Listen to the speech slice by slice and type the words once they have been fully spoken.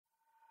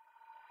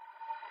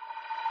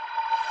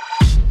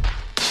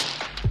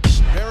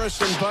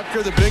Harrison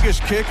Butker, the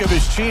biggest kick of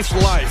his Chiefs'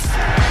 life.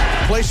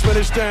 Placement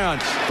is down.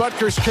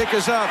 Butker's kick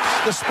is up.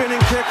 The spinning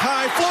kick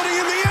high, floating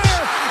in the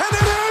air, and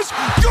it is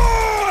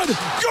good!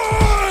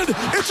 Good!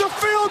 It's a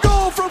field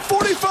goal from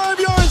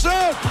 45 yards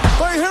out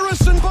by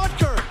Harrison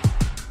Butker.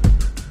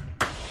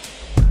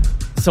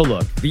 So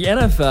look, the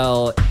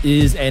NFL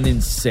is an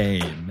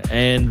insane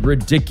and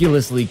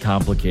ridiculously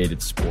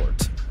complicated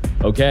sport,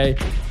 okay?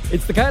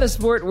 It's the kind of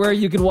sport where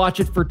you can watch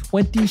it for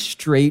 20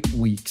 straight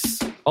weeks,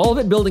 all of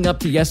it building up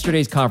to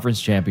yesterday's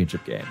conference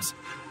championship games,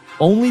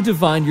 only to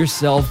find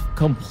yourself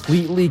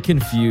completely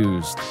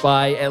confused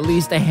by at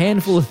least a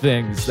handful of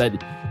things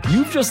that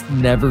you've just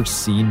never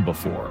seen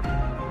before.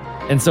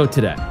 And so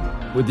today,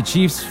 with the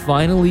Chiefs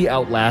finally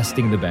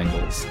outlasting the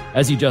Bengals,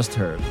 as you just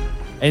heard,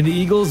 and the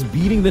Eagles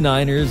beating the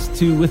Niners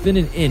to within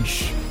an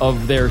inch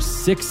of their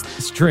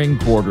sixth-string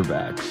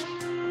quarterback,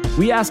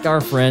 we ask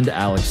our friend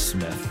Alex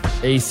Smith,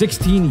 a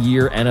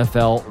 16-year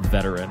NFL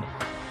veteran,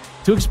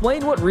 to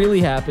explain what really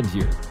happened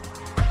here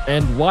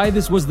and why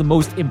this was the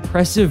most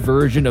impressive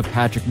version of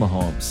Patrick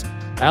Mahomes,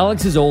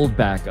 Alex's old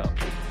backup,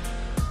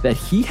 that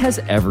he has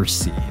ever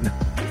seen.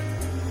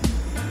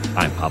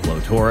 I'm Pablo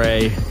Torre.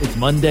 It's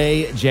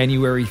Monday,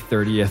 January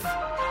 30th,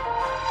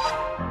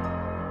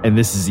 and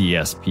this is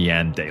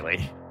ESPN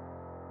Daily.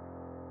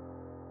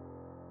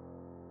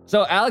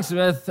 So, Alex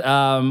Smith,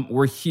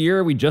 we're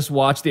here. We just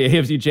watched the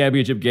AFC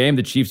Championship game.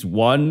 The Chiefs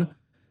won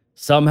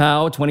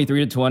somehow,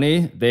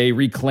 23-20. They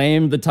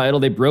reclaimed the title.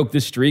 They broke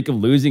the streak of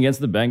losing against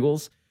the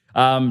Bengals.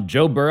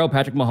 Joe Burrow,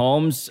 Patrick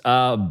Mahomes,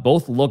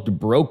 both looked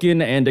broken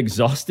and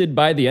exhausted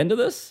by the end of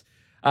this.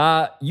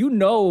 You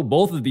know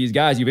both of these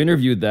guys. You've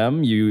interviewed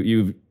them.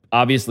 You've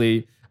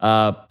obviously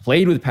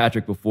played with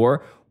Patrick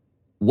before.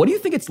 What do you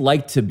think it's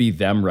like to be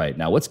them right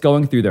now? What's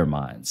going through their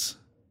minds?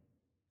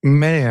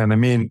 Man, I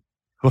mean,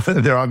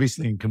 they're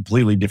obviously in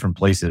completely different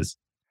places.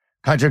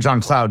 Patrick's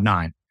on cloud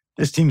nine.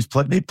 This team's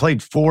they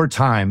played 4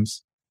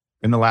 times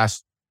in the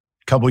last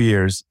couple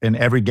years, and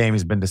every game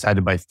has been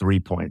decided by 3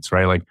 points,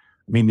 right? Like,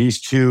 I mean, these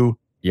two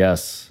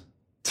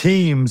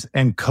teams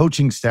and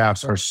coaching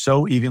staffs are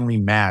so evenly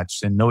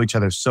matched and know each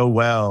other so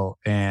well.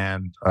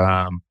 And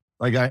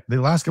the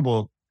last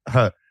couple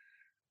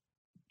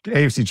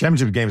AFC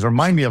Championship games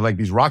remind me of like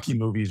these Rocky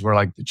movies where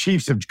like the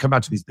Chiefs have come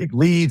out to these big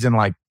leads and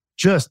like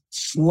just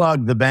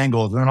slug the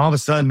Bengals. And then all of a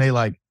sudden they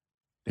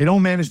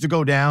don't manage to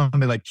go down.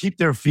 They like keep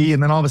their feet.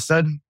 And then all of a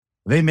sudden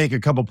they make a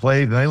couple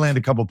plays and they land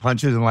a couple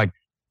punches. And like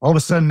all of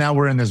a sudden now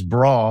we're in this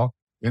brawl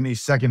in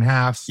these second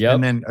halves. Yep.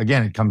 And then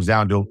again, it comes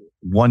down to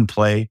one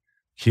play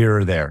here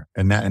or there.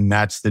 And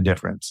that's the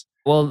difference.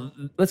 Well,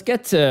 let's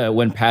get to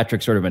when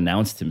Patrick sort of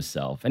announced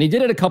himself. And he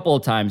did it a couple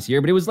of times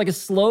here, but it was like a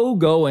slow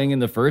going in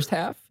the first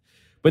half.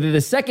 But in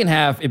the second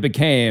half, it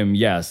became,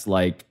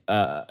 like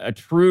a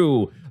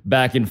true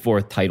back and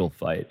forth title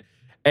fight.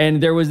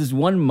 And there was this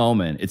one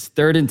moment. It's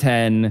 3rd and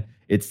 10.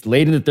 It's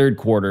late in the third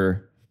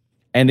quarter.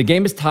 And the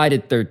game is tied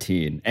at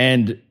 13.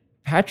 And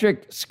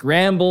Patrick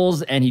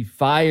scrambles and he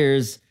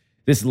fires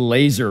this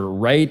laser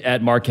right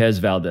at Marquez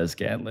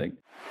Valdes-Scantling.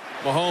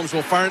 Mahomes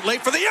will fire it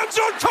late for the end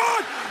zone.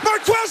 Caught!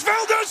 Marquez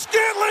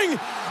Valdes-Scantling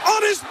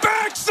on his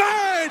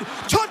backside.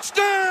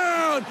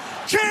 Touchdown!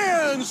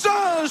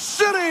 Kansas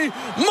City.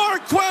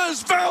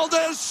 Marquez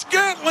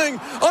Valdes-Scantling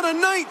on a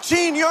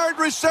 19-yard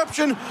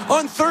reception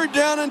on 3rd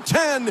down and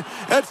 10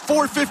 at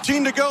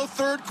 4:15 to go,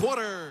 third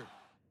quarter.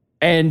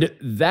 And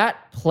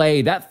that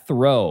play, that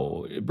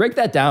throw, break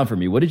that down for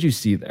me. What did you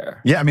see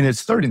there? Yeah, I mean,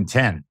 it's 3rd and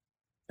 10.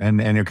 And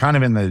you're kind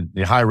of in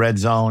the high red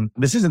zone.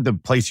 This isn't the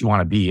place you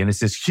want to be. And it's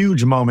this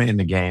huge moment in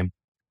the game.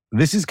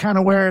 This is kind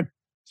of where,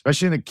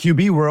 especially in the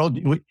QB world,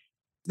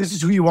 this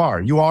is who you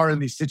are. You are in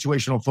the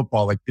situational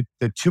football, like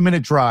the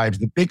 2-minute drives,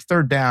 the big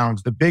third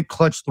downs, the big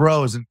clutch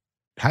throws. And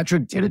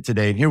Patrick did it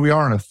today. And here we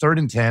are on a 3rd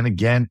and 10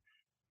 again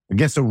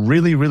against a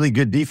really, really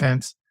good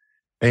defense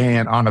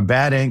and on a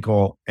bad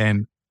ankle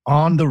and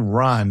on the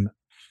run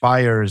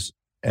fires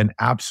an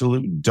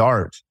absolute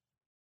dart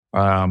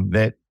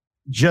that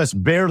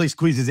just barely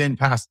squeezes in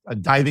past a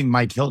diving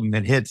Mike Hilton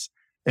that hits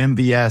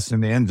MVS in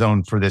the end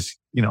zone for this,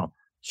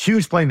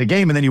 huge play in the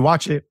game. And then you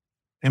watch it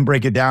and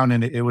break it down.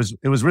 And it was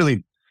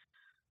really,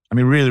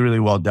 really, really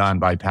well done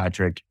by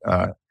Patrick.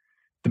 The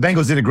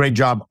Bengals did a great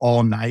job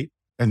all night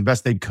and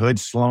best they could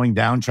slowing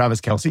down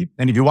Travis Kelce.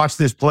 And if you watch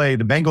this play,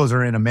 the Bengals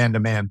are in a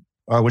man-to-man,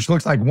 which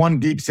looks like one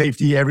deep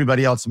safety,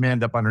 everybody else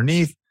manned up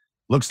underneath.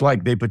 Looks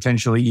like they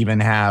potentially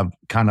even have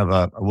kind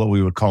of what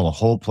we would call a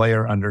hole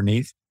player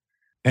underneath.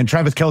 And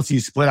Travis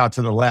Kelce split out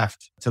to the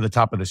left, to the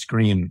top of the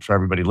screen for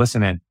everybody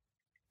listening.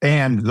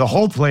 And the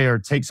whole player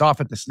takes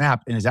off at the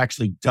snap and is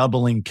actually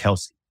doubling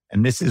Kelce.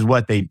 And this is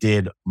what they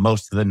did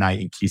most of the night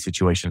in key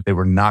situations. They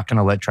were not going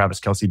to let Travis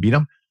Kelce beat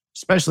him,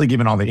 especially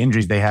given all the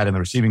injuries they had in the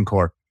receiving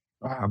corps.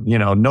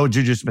 No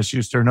Juju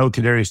Smith-Schuster, no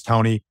Kadarius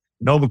Toney,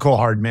 no Mecole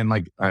Hardman.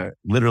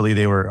 Literally,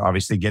 they were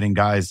obviously getting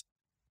guys,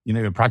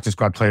 practice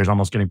squad players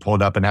almost getting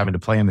pulled up and having to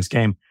play in this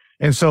game.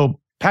 And so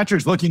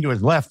Patrick's looking to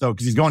his left, though,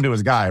 because he's going to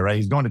his guy, right?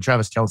 He's going to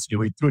Travis Kelce,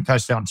 who he threw a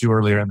touchdown to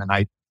earlier in the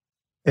night.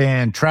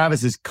 And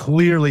Travis is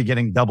clearly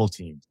getting double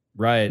teamed.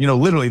 Right.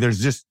 Literally there's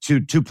just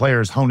two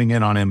players honing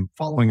in on him,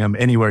 following him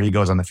anywhere he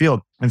goes on the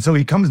field. And so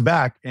he comes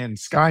back and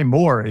Sky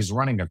Moore is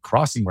running a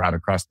crossing route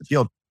across the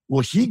field.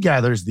 Well, he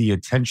gathers the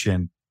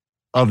attention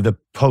of the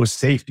post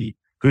safety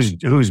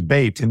who's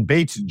Bates, and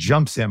Bates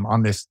jumps him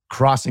on this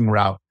crossing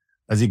route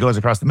as he goes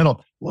across the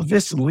middle. Well,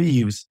 this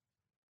leaves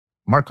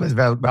Marquez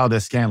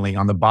Valdes-Scantling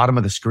on the bottom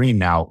of the screen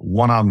now,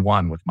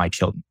 one-on-one with Mike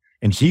Hilton.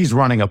 And he's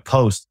running a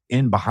post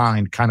in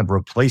behind, kind of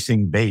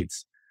replacing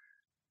Bates.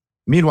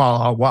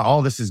 Meanwhile, while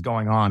all this is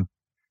going on,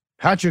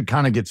 Patrick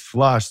kind of gets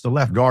flushed. The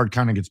left guard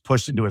kind of gets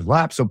pushed into his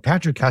lap. So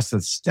Patrick has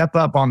to step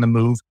up on the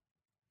move,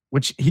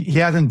 which he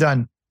hasn't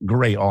done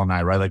great all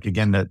night, right? Like,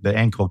 again, the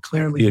ankle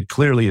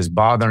clearly is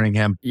bothering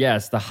him.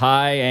 Yes, the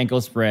high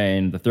ankle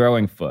sprain, the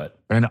throwing foot.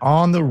 And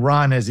on the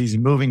run, as he's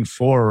moving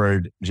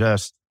forward,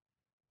 just,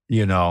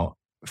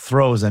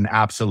 throws an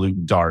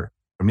absolute dart.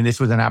 I mean, this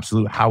was an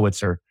absolute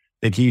howitzer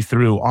that he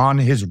threw on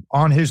his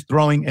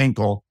throwing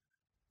ankle,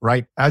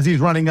 right? As he's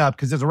running up,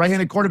 because as a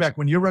right-handed quarterback,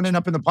 when you're running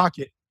up in the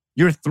pocket,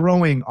 you're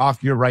throwing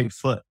off your right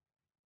foot.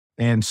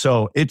 And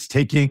so it's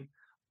taking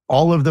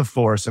all of the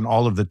force and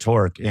all of the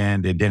torque,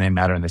 and it didn't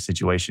matter in this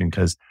situation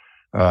because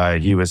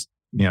he was,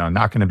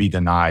 not going to be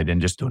denied and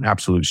just do an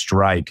absolute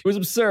strike. It was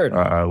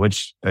absurd.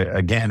 Which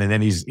again, and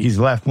then he's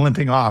left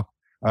limping off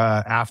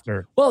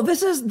after. Well,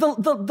 this is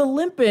the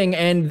limping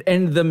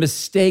and the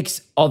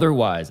mistakes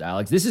otherwise,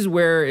 Alex. This is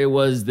where it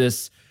was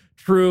this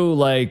true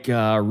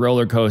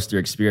roller coaster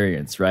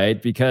experience,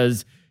 right?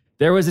 Because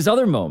there was this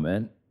other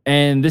moment,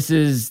 and this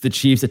is the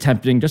Chiefs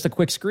attempting just a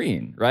quick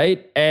screen,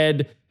 right?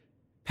 And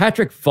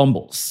Patrick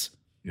fumbles.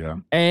 Yeah.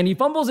 And he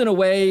fumbles in a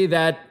way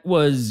that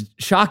was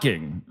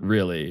shocking,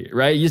 really,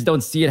 right? You just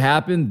don't see it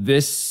happen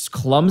this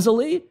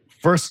clumsily.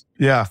 First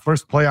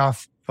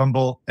playoff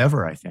fumble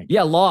ever, I think.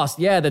 Yeah, lost.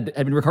 Yeah, that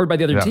had been recovered by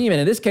the other team.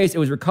 And in this case, it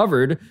was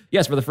recovered,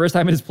 yes, for the first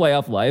time in his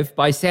playoff life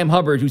by Sam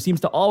Hubbard, who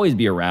seems to always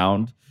be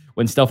around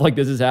when stuff like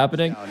this is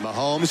happening.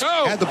 Mahomes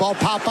had the ball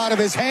pop out of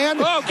his hand,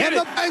 and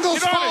the Bengals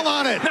fall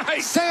on it.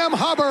 Nice. Sam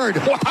Hubbard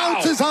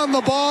pounces on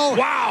the ball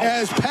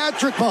as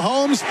Patrick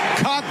Mahomes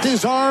cocked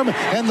his arm,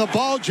 and the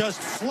ball just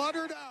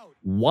fluttered out.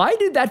 Why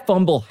did that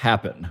fumble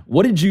happen?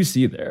 What did you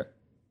see there?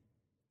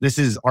 This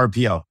is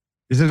RPO.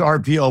 This is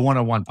RPO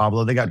 101,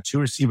 Pablo. They got two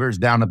receivers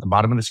down at the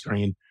bottom of the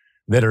screen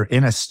that are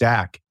in a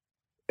stack,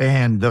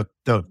 and the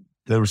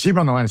receiver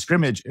on the line of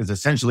scrimmage is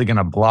essentially going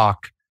to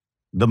block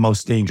the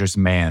most dangerous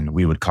man,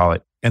 we would call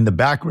it. And the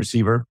back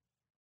receiver,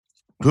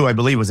 who I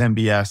believe was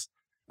MBS,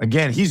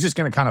 again, he's just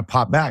going to kind of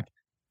pop back.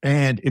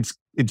 And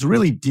it's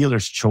really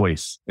dealer's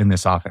choice in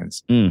this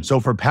offense. So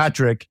for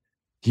Patrick,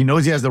 he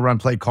knows he has the run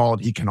play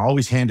called. He can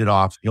always hand it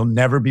off. He'll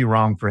never be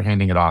wrong for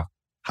handing it off.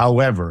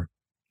 However,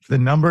 if the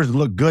numbers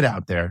look good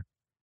out there,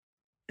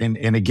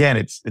 and again,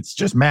 it's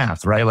just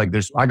math, right? Like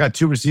I got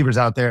two receivers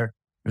out there.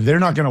 They're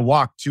not going to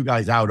walk two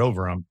guys out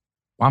over them.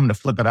 I'm going to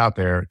flip it out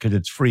there because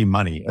it's free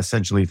money.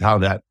 Essentially, how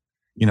that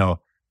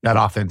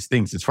offense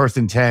thinks. It's 1st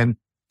and 10.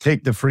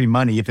 Take the free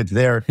money. If it's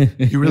there,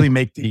 you really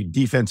make the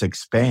defense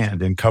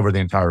expand and cover the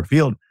entire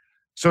field.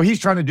 So he's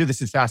trying to do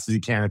this as fast as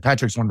he can. And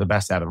Patrick's one of the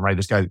best at it, right?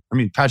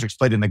 Patrick's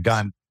played in the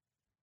gun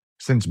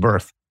since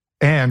birth.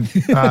 And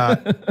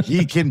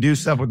he can do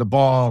stuff with the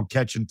ball,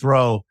 catch and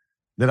throw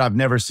that I've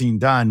never seen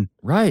done.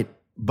 Right.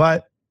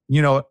 But,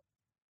 in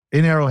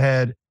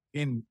Arrowhead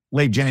in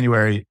late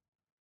January,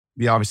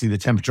 obviously the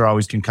temperature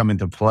always can come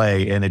into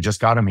play, and it just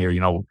got him here.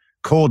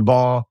 Cold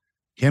ball,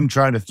 him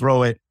trying to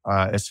throw it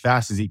as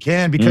fast as he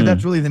can, because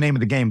that's really the name of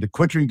the game. The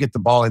quicker you get the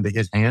ball into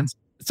his hands.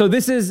 So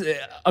this is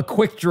a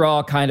quick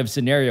draw kind of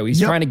scenario.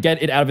 He's trying to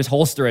get it out of his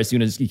holster as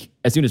soon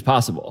as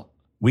possible.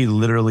 We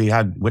literally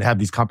would have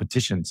these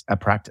competitions at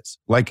practice,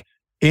 like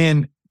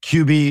in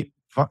QB,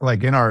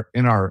 like in our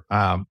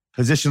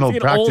positional it's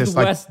like practice. Old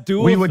like West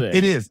duel we would,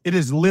 thing. it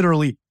is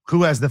literally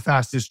who has the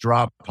fastest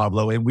drop,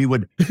 Pablo, and we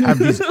would have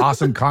these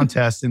awesome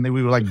contests, and then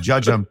we would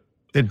judge them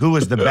that who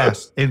was the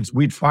best. And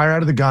we'd fire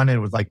out of the gun, and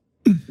it was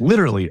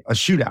literally a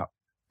shootout.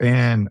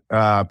 And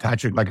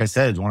Patrick, like I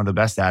said, is one of the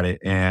best at it,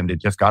 and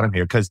it just got him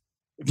here. Because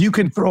if you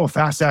can throw a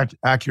fast,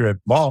 accurate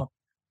ball,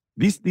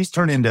 these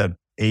turn into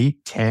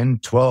 8, 10,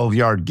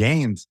 12-yard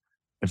gains.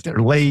 If they're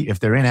late, if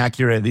they're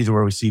inaccurate, these are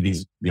where we see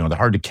these, they're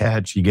hard to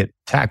catch. You get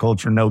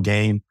tackled for no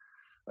gain,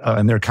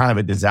 and they're kind of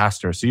a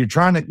disaster. So you're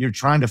trying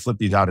to flip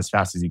these out as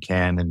fast as you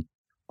can, and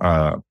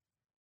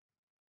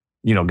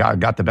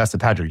got the best of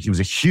Patrick. He was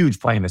a huge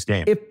play in this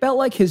game. It felt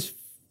like his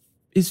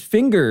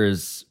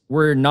fingers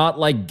were not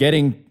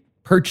getting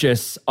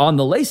purchase on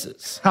the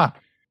laces.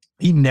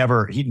 He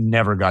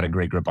never got a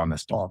great grip on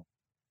this ball.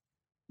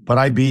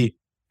 But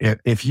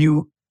if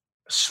you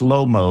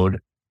slow mode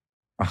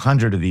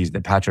 100 of these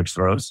that Patrick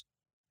throws,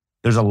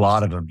 there's a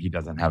lot of them he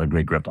doesn't have a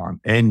great grip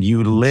on. And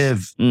you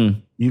live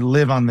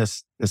on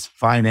this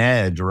fine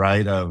edge,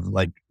 right? Of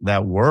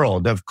that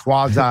world of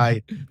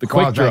quasi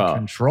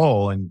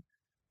control. And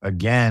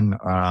again,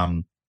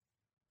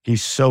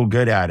 he's so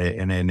good at it.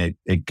 And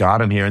it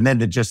got him here. And then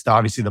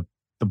obviously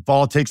the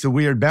ball takes a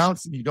weird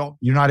bounce and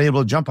you're not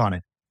able to jump on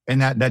it.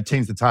 And that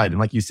changed the tide. And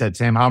like you said,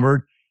 Sam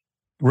Hubbard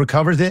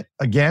recovers it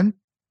again.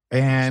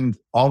 And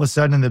all of a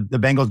sudden, the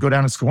Bengals go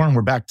down and score, and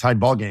we're back tied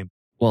ball game.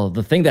 Well,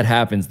 the thing that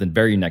happens the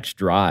very next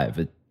drive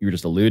that you were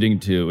just alluding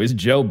to is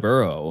Joe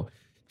Burrow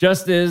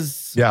just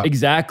is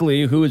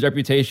exactly who his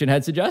reputation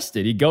had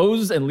suggested. He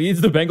goes and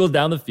leads the Bengals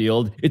down the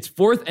field. It's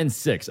 4th and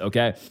 6,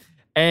 okay?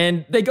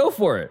 And they go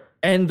for it.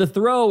 And the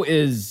throw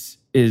is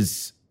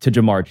to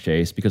Ja'Marr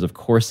Chase, because of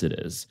course it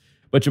is.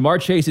 But Ja'Marr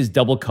Chase is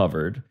double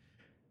covered,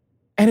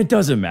 and it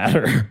doesn't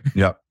matter.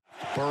 Yep.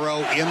 Burrow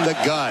in the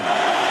gun.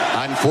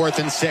 On 4th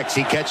and 6,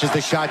 he catches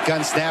the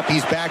shotgun snap.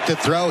 He's back to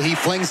throw. He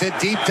flings it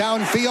deep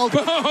downfield.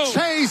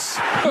 Chase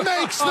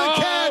makes the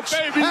catch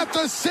at the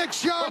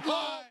 6-yard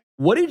line.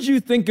 What did you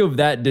think of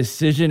that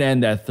decision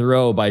and that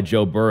throw by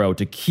Joe Burrow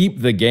to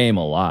keep the game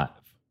alive?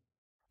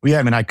 Well, yeah,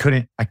 I mean, I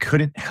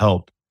couldn't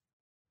help,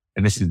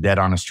 and this is dead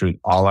honest truth.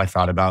 All I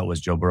thought about was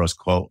Joe Burrow's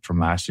quote from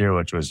last year,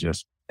 which was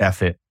just,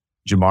 F it,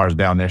 Jamar's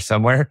down there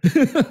somewhere.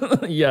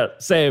 Yeah,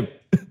 same.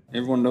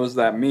 Everyone knows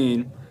that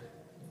meme.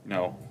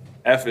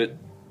 F it.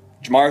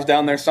 Jamar's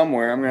down there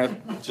somewhere. I'm going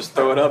to just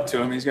throw it up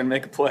to him. He's going to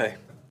make a play.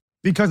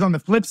 Because on the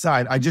flip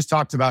side, I just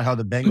talked about how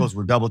the Bengals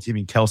were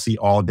double-teaming Kelce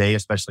all day,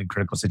 especially in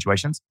critical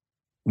situations.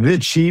 The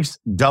Chiefs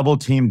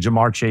double-teamed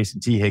Ja'Marr Chase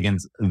and T.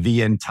 Higgins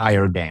the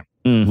entire game.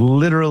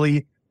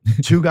 Literally,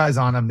 2 guys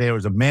on him. There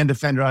was a man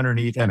defender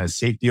underneath and a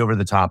safety over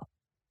the top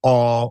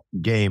all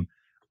game.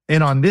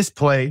 And on this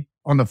play,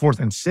 on the 4th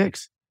and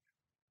 6,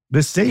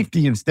 the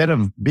safety, instead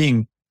of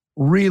being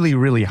really,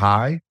 really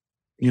high,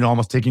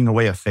 almost taking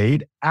away a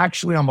fade,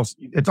 actually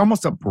it's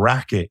almost a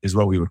bracket is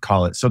what we would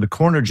call it. So the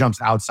corner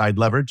jumps outside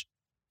leverage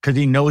because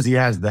he knows he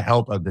has the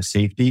help of the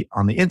safety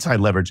on the inside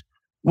leverage.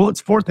 Well,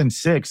 it's 4th and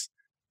 6.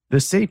 The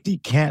safety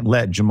can't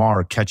let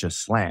Ja'Marr catch a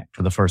slant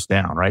for the first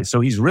down, right? So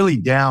he's really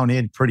down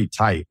in pretty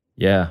tight.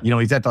 Yeah.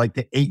 He's at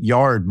the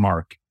 8-yard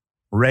mark,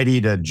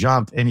 ready to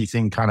jump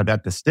anything kind of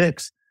at the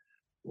sticks.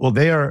 Well,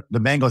 the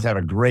Bengals had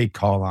a great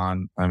call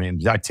on. I mean,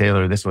 Zach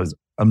Taylor, this was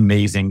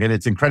amazing, and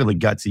it's incredibly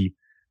gutsy.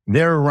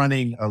 They're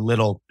running a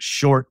little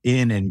short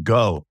in and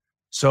go.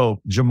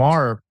 So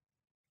Ja'Marr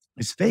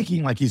is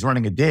faking like he's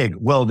running a dig.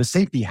 Well, the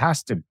safety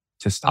has to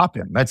stop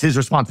him. That's his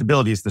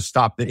responsibility, is to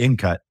stop the in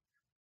cut.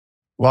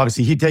 Well,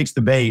 obviously he takes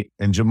the bait,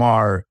 and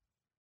Ja'Marr,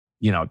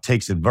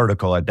 takes it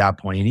vertical at that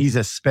point. And he's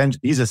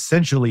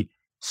essentially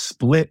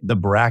split the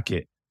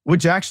bracket,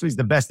 which actually is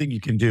the best thing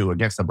you can do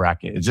against the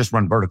bracket, is just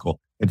run vertical.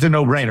 It's a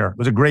no-brainer. It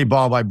was a great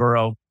ball by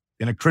Burrow.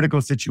 In a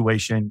critical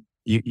situation,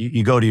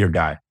 you go to your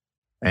guy.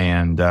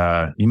 And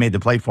he made the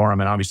play for him,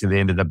 and obviously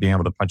they ended up being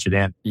able to punch it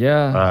in.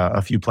 Yeah,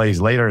 a few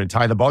plays later and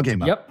tie the ball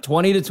game up. Yep,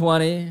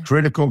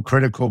 20-20.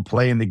 Critical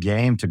play in the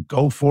game to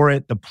go for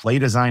it. The play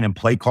design and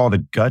play call, the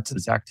guts of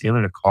Zach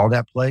Taylor to call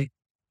that play,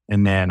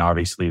 and then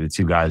obviously the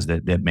 2 guys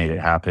that made it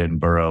happen,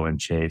 Burrow and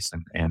Chase,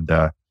 and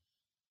it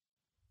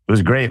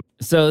was great.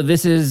 So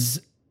this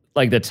is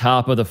like the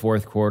top of the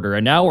 4th quarter,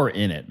 and now we're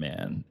in it,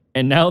 man.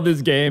 And now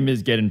this game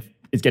is getting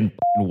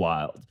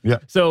wild. Yeah.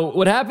 So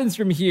what happens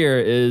from here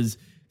is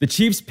the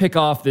Chiefs pick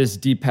off this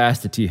deep pass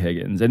to T.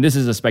 Higgins, and this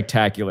is a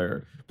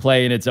spectacular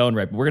play in its own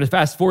right. But we're going to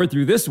fast forward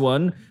through this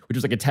one, which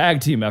was like a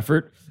tag team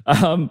effort,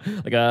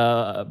 like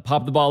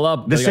pop the ball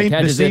up. The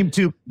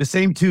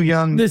same two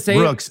young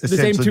rooks, the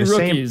same 2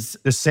 rookies,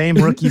 the same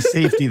rookie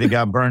safety that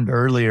got burned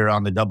earlier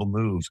on the double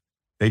move.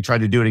 They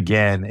tried to do it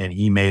again, and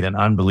he made an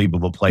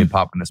unbelievable play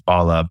popping this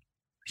ball up.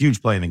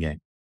 Huge play in the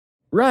game.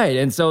 Right,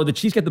 and so the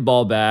Chiefs get the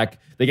ball back.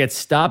 They get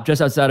stopped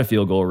just outside of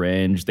field goal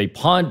range. They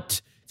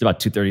punt. It's about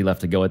 2:30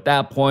 left to go at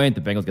that point.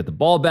 The Bengals get the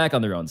ball back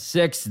on their own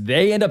 6.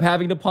 They end up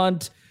having to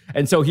punt.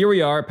 And so here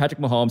we are. Patrick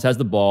Mahomes has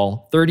the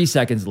ball, 30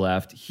 seconds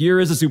left.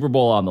 Here is a Super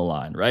Bowl on the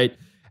line, right?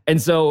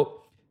 And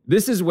so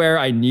this is where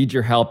I need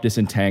your help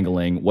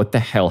disentangling what the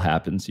hell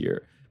happens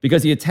here.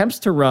 Because he attempts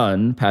to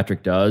run,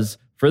 Patrick does,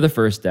 for the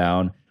first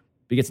down.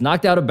 He gets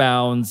knocked out of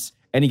bounds,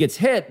 and he gets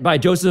hit by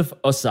Joseph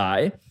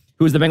Osai,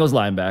 who is the Bengals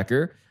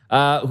linebacker,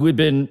 who had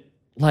been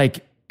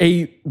like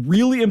a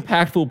really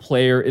impactful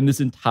player in this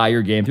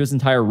entire game, through this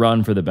entire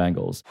run for the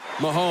Bengals.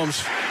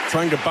 Mahomes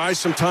trying to buy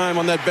some time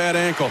on that bad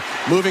ankle,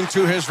 moving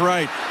to his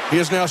right. He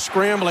is now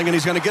scrambling, and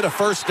he's going to get a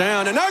first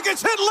down, and now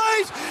gets hit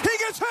late. He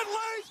gets hit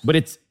late. But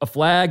it's a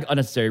flag,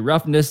 unnecessary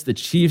roughness. The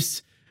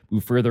Chiefs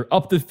move further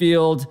up the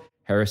field.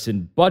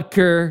 Harrison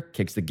Butker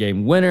kicks the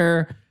game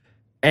winner.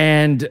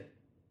 And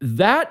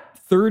that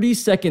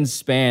 30-second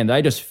span that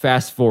I just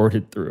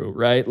fast-forwarded through,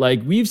 right?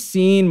 Like, we've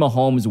seen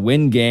Mahomes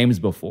win games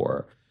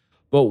before.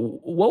 But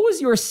what was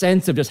your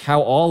sense of just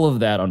how all of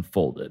that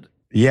unfolded?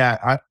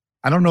 Yeah,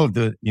 I don't know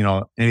if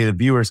any of the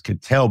viewers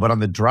could tell, but on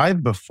the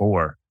drive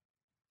before,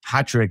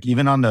 Patrick,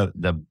 even on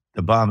the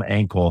bum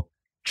ankle,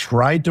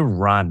 tried to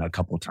run a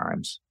couple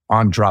times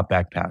on drop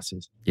back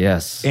passes.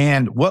 Yes.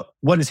 And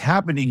what is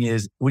happening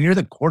is when you're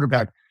the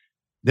quarterback,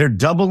 they're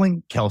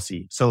doubling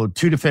Kelce. So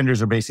 2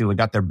 defenders are basically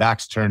got their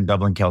backs turned,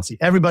 doubling Kelce.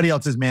 Everybody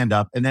else is manned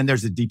up, and then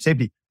there's a deep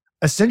safety.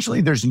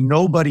 Essentially, there's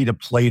nobody to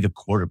play the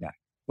quarterback.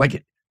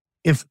 Like,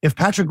 if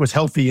Patrick was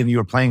healthy and you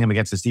were playing him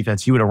against this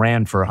defense, he would have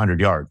ran for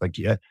 100 yards. Like,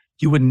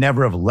 he would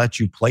never have let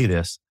you play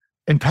this.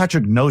 And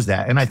Patrick knows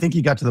that. And I think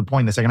he got to the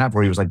point in the second half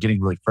where he was like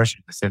getting really frustrated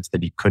in the sense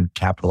that he couldn't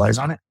capitalize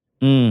on it.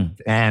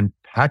 And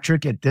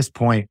Patrick, at this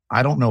point,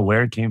 I don't know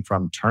where it came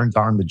from, turns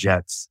on the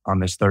Jets on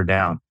this third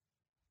down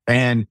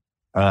and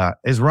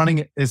is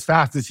running as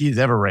fast as he's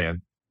ever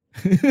ran.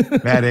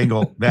 Bad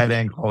angle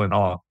and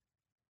all.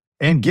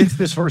 And gets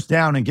this first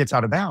down and gets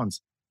out of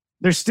bounds.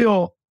 They're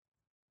still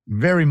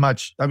very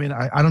much, I mean,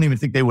 I don't even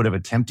think they would have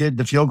attempted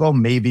the field goal.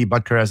 Maybe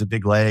Butker has a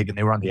big leg and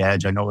they were on the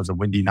edge. I know it was a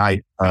windy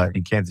night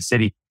in Kansas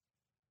City.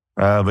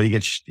 But he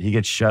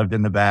gets shoved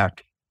in the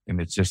back. And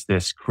it's just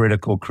this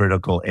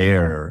critical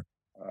error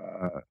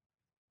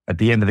at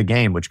the end of the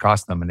game, which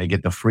cost them. And they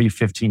get the free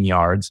 15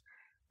 yards.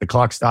 The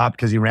clock stopped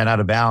because he ran out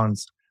of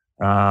bounds.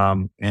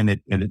 And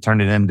it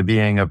turned it into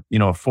being a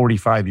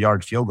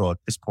 45-yard field goal at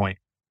this point.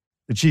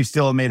 The Chiefs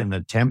still made an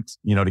attempt,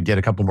 to get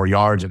a couple more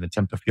yards and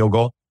attempt a field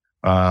goal.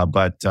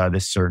 But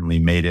this certainly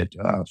made it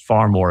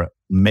far more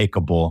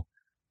makeable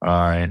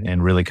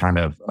and really kind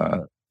of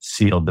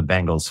sealed the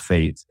Bengals'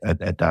 fate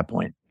at that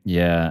point.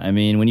 Yeah, I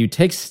mean, when you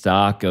take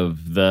stock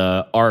of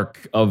the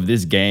arc of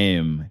this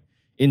game,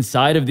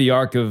 inside of the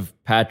arc of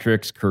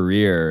Patrick's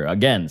career,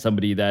 again,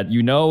 somebody that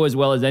you know as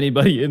well as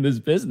anybody in this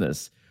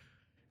business,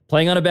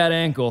 playing on a bad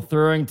ankle,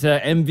 throwing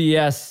to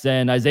MVS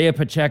and Isaiah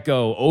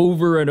Pacheco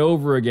over and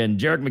over again.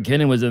 Jerick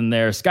McKinnon was in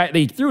there.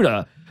 They threw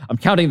to, I'm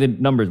counting the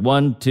numbers,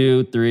 1,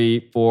 2,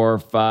 3, 4,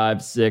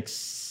 5, 6,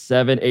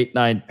 7, 8,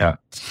 9,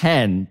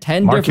 10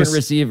 different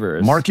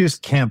receivers. Marcus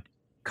Kemp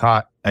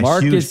caught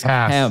a huge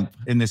pass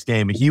in this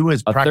game. He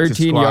was a practice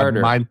 13-yarder.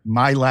 squad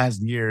my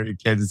last year in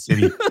Kansas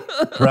City.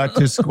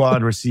 Practice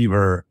squad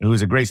receiver who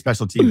was a great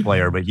special team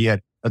player, but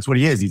that's what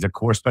he is. He's a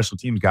core special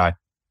teams guy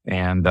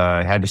and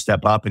had to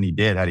step up, and he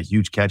did. Had a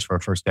huge catch for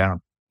a first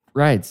down.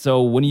 Right.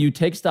 So when you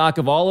take stock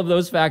of all of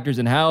those factors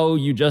and how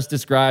you just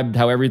described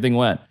how everything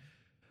went,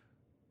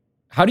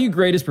 how do you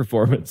grade his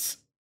performance?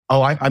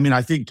 Oh, I mean,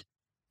 I think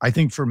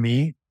for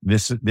me,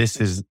 this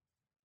is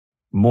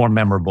more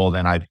memorable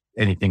than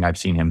anything I've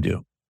seen him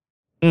do.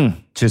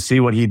 To see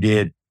what he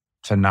did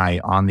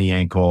tonight on the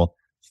ankle,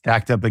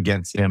 stacked up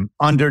against him,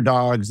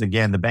 underdogs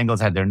again. The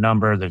Bengals had their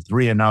number. They're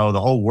 3-0. The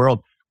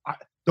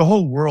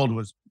whole world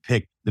was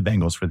picked the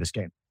Bengals for this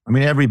game. I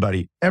mean,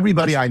 everybody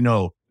I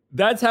know.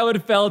 That's how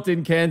it felt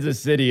in Kansas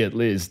City, at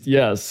least.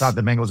 Yes, thought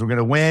the Bengals were going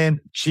to win.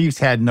 Chiefs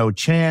had no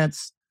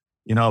chance.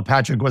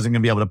 Patrick wasn't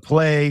going to be able to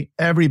play.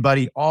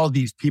 Everybody, all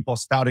these people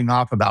spouting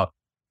off about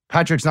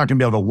Patrick's not going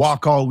to be able to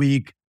walk all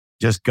week.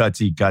 Just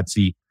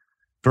gutsy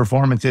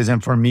performances.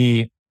 And for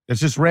me, it's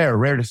just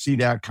rare to see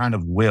that kind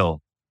of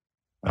will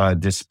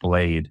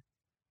displayed,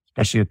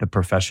 especially at the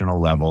professional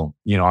level.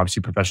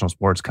 Obviously professional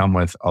sports come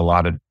with a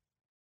lot of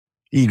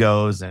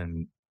egos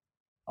and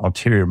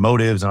ulterior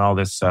motives and all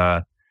this.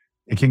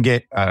 You can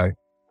get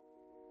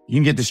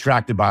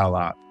distracted by a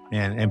lot.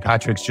 And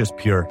Patrick's just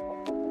pure.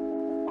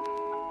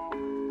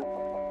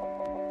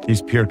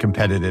 He's pure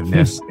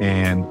competitiveness.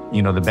 And,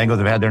 the Bengals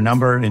have had their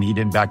number and he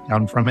didn't back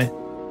down from it,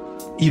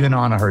 even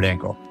on a hurt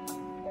ankle.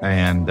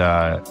 And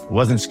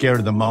wasn't scared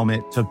of the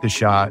moment, took the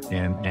shot,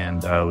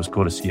 and it was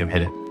cool to see him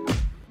hit it.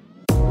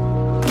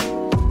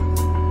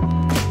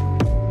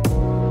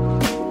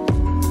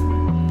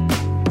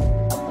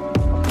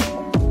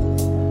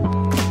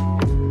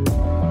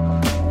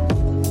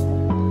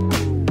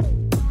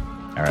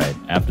 All right,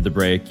 after the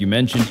break, you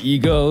mentioned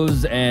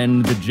egos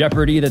and the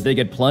jeopardy that they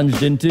get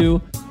plunged into.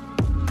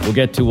 We'll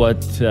get to what,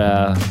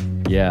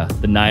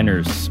 the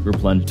Niners were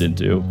plunged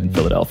into in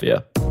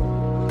Philadelphia.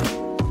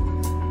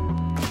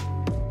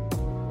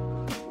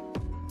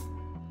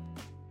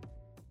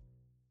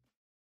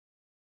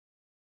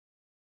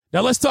 Now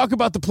let's talk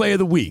about the play of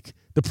the week.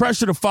 The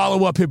pressure to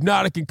follow up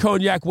Hypnotic and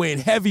Cognac weighing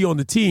heavy on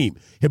the team.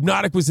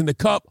 Hypnotic was in the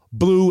cup,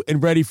 blue,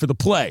 and ready for the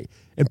play.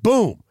 And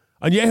boom,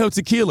 Añejo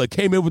Tequila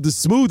came in with the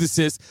smooth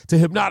assist to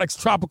Hypnotic's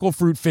tropical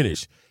fruit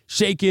finish.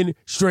 Shaken,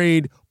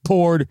 strained,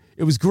 poured.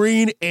 It was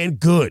green and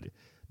good.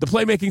 The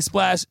playmaking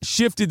splash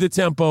shifted the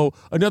tempo.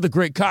 Another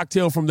great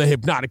cocktail from the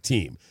Hypnotic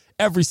team.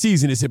 Every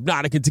season is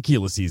Hypnotic and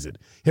Tequila season.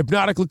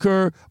 Hypnotic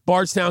Liqueur,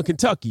 Bardstown,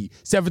 Kentucky.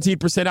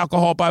 17%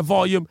 alcohol by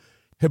volume.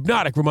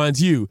 Hypnotic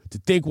reminds you to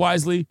think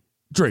wisely,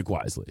 drink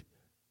wisely.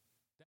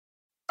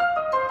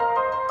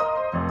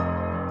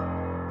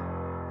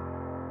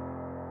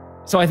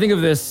 So I think of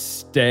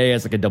this day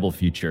as like a double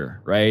feature,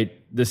 right?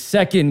 The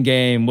second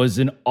game was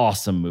an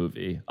awesome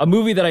movie. A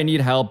movie that I need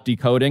help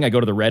decoding. I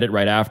go to the Reddit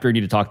right after. I need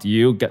to talk to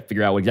you,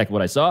 figure out exactly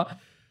what I saw.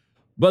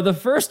 But the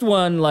first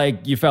one,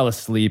 you fell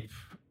asleep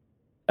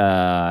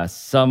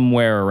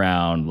somewhere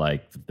around the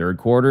third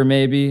quarter,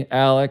 maybe,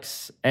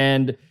 Alex.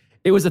 And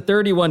it was a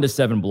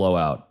 31-7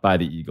 blowout by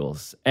the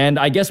Eagles. And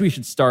I guess we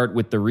should start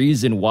with the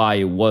reason why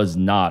it was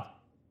not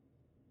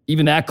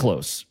even that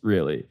close,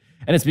 really.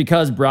 And it's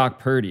because Brock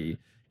Purdy,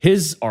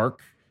 his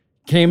arc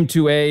came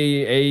to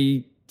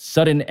a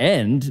sudden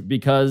end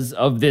because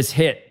of this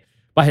hit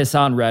by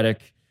Hassan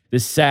Reddick,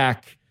 this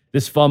sack,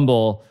 this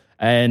fumble,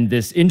 and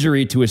this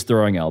injury to his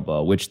throwing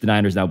elbow, which the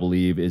Niners now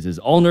believe is his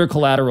ulnar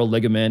collateral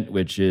ligament,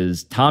 which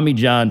is Tommy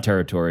John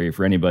territory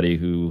for anybody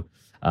who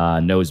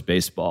knows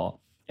baseball.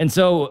 And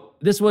so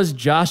this was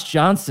Josh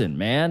Johnson,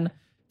 man.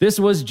 This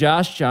was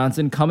Josh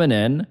Johnson coming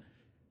in,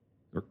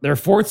 their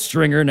fourth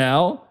stringer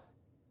now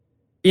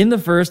in the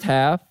first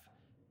half.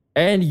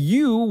 And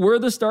you were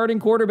the starting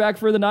quarterback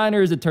for the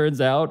Niners, it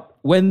turns out,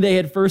 when they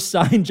had first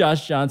signed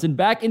Josh Johnson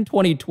back in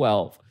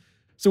 2012.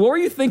 So what were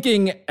you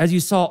thinking as you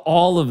saw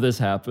all of this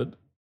happen?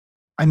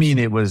 I mean,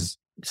 it was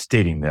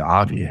stating the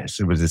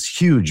obvious. It was this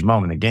huge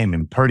moment in the game,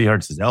 and Purdy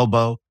hurts his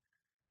elbow,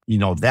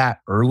 that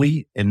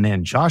early. And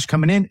then Josh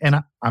coming in, and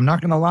I'm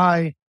not going to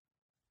lie,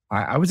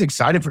 I was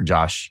excited for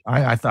Josh.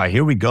 I thought,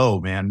 here we go,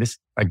 man.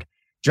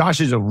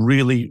 Josh is a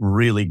really,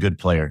 really good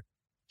player.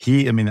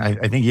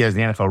 I think he has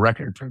the NFL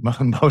record for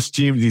most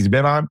teams he's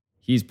been on.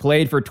 He's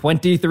played for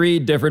 23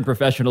 different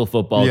professional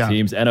football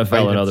teams,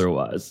 NFL and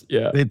otherwise.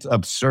 Yeah, it's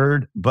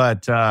absurd.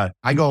 But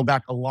I go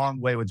back a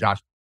long way with Josh.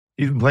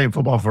 He's been playing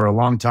football for a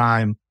long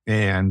time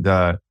and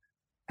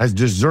has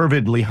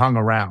deservedly hung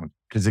around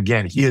because,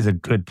 again, he is a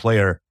good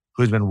player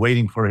who's been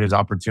waiting for his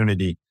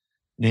opportunity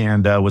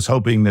and was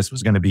hoping this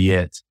was going to be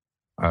it,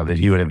 that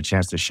he would have a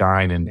chance to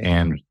shine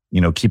and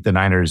keep the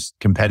Niners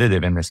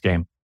competitive in this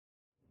game.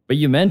 But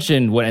you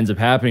mentioned what ends up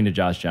happening to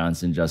Josh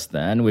Johnson just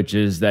then, which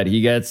is that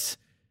he gets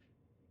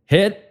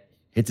hits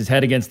his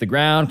head against the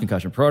ground,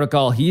 concussion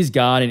protocol, he's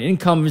gone, and in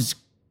comes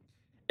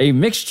a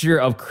mixture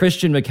of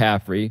Christian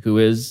McCaffrey, who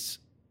is,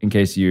 in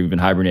case you've been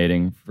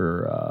hibernating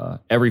for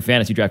every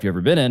fantasy draft you've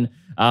ever been in,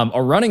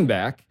 a running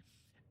back,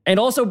 and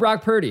also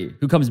Brock Purdy,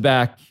 who comes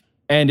back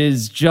and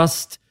is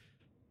just,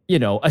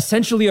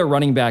 essentially a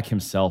running back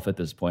himself at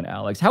this point,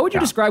 Alex. How would you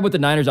describe what the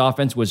Niners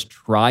offense was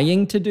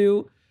trying to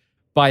do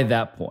by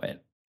that point?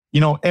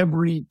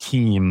 Every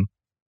team,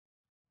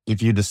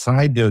 if you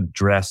decide to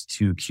dress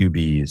two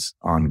QBs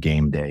on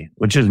game day,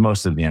 which is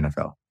most of the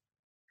NFL,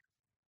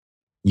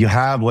 you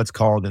have what's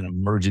called an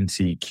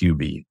emergency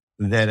QB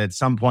that at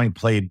some point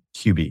played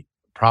QB,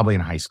 probably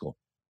in high school.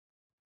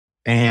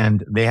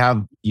 And they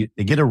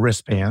get a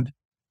wristband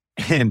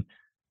and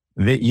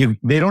they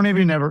don't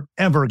even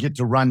ever get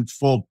to run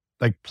full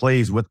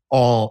plays with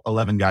all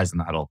 11 guys in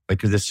the huddle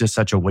because it's just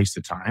such a waste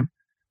of time.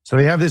 So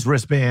they have this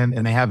wristband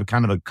and they have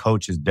kind of a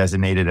coach is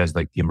designated as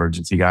the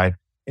emergency guy.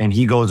 And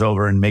he goes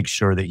over and makes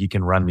sure that he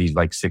can run these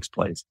 6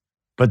 plays.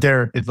 But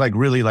it's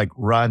really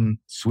run,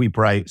 sweep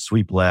right,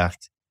 sweep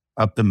left,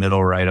 up the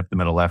middle right, up the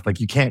middle left.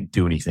 You can't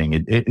do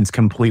anything. It's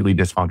completely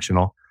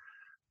dysfunctional.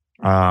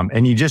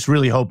 And you just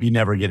really hope you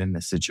never get in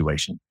this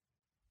situation.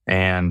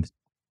 And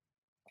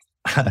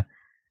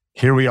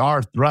here we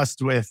are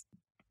thrust with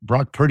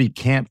Brock Purdy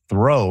can't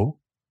throw.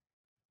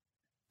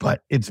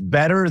 But it's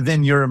better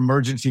than your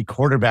emergency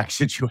quarterback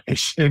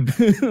situation,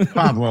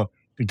 Pablo,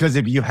 because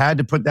if you had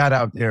to put that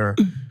out there,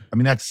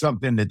 that's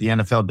something that the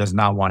NFL does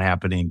not want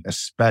happening,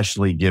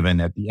 especially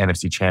given at the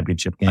NFC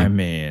Championship game.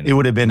 It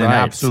would have been an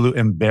absolute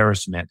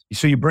embarrassment.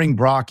 So you bring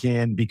Brock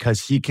in because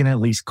he can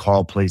at least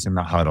call plays in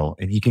the huddle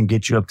and he can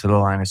get you up to the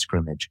line of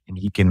scrimmage and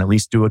he can at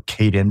least do a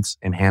cadence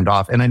and hand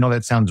off. And I know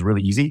that sounds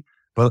really easy,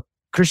 but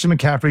Christian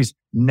McCaffrey's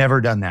never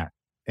done that.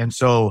 And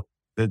so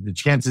the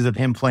chances of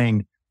him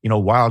playing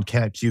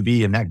Wildcat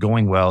QB and that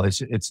going well,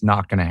 it's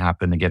not going to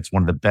happen against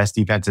one of the best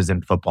defenses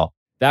in football.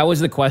 That was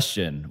the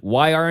question.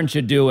 Why aren't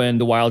you doing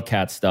the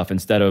Wildcat stuff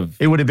instead of...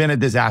 It would have been a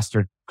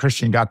disaster.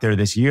 Christian got there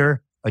this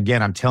year.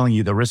 Again, I'm telling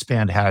you, the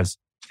wristband has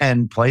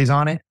 10 plays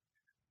on it.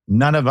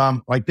 None of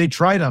them, they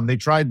tried them. They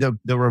tried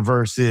the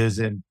reverses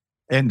and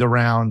end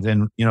arounds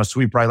and,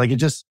 sweep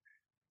right.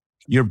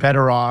 You're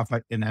better off.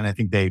 And I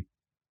think they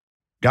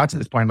got to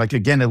this point.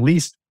 Again, at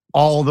least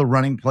all the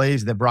running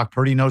plays that Brock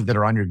Purdy knows that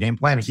are on your game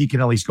plan, he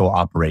can at least go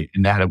operate.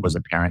 And that it was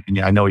apparent. And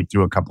I know he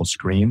threw a couple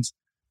screens.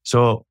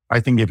 So I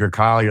think if you're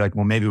Kyle, you're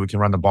well, maybe we can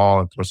run the ball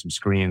and throw some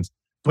screens.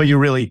 But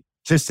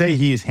to say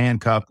he is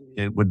handcuffed,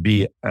 it would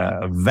be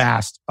a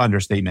vast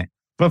understatement.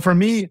 But for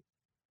me,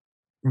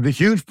 the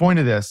huge point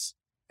of this,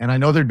 and I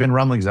know there'd been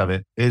rumblings of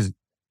it, is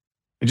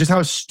just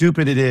how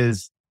stupid it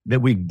is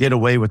that we did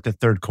away with the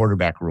third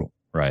quarterback rule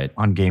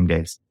on game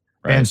days.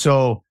 Right. And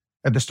so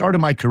at the start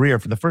of my career,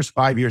 for the first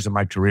 5 years of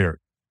my career,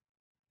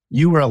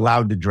 you were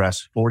allowed to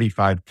dress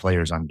 45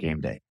 players on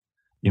game day.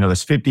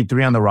 There's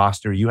 53 on the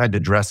roster. You had to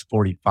dress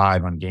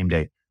 45 on game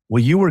day.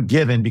 Well, you were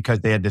given, because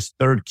they had this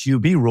third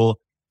QB rule,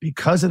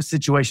 because of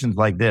situations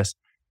like this,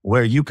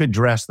 where you could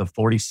dress the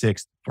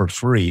 46th for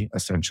free,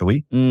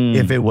 essentially,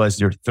 if it was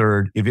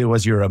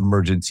your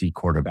emergency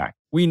quarterback.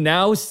 We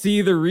now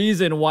see the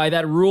reason why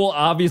that rule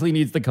obviously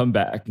needs to come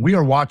back. We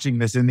are watching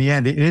this in the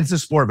end. It's a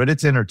sport, but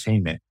it's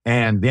entertainment.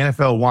 And the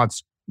NFL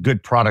wants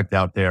good product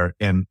out there.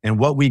 And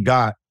what we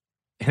got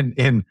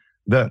in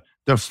the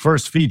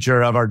first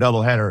feature of our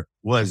doubleheader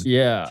was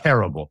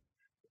terrible.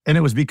 And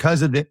it was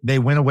because of they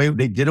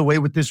did away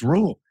with this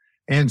rule.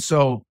 And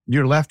so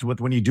you're left with,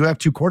 when you do have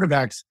two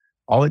quarterbacks,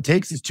 all it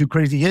takes is two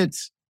crazy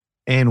hits.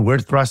 And we're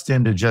thrust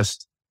into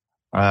just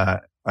a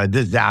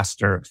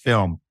disaster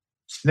film.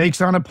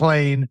 Snakes on a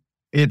plane.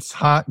 It's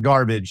hot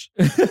garbage.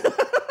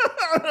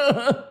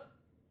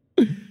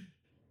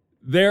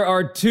 There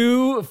are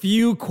too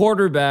few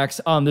quarterbacks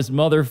on this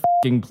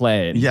motherfucking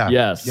plane. Yeah.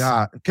 Yes.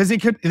 Yeah. Because they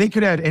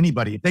could add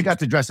anybody. If they got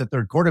to dress a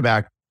third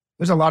quarterback,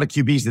 there's a lot of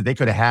QBs that they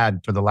could have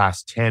had for the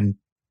last 10,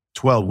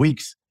 12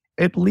 weeks.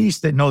 at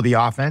least that know the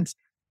offense,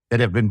 that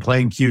have been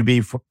playing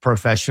QB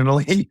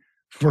professionally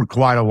for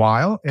quite a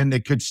while, and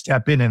that could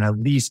step in and at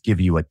least give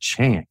you a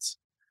chance.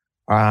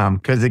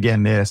 Because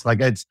again, it's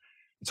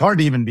hard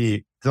to even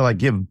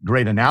give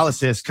great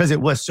analysis because it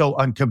was so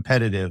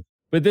uncompetitive.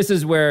 But this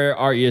is where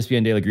our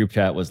ESPN Daily group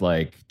chat was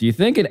like, do you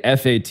think an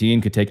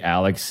F-18 could take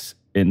Alex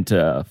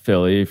into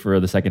Philly for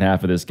the second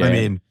half of this game? I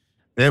mean,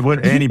 it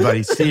would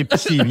anybody, Steve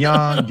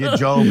Young, get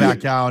Joe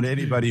back out,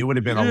 anybody, it would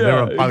have been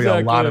probably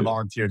a lot of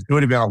volunteers. It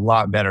would have been a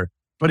lot better.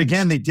 But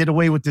again, they did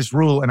away with this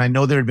rule, and I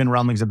know there had been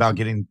rumblings about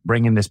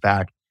bringing this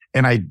back,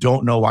 and I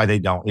don't know why they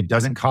don't. It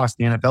doesn't cost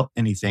the NFL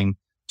anything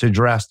to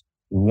dress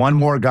one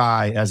more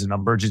guy as an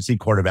emergency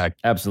quarterback.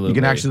 Absolutely. You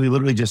can actually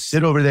literally just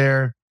sit over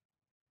there,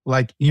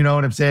 like, you know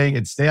what I'm saying?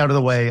 And stay out of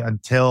the way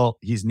until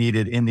he's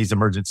needed in these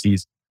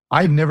emergencies.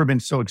 I've never been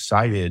so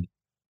excited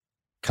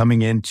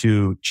coming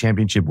into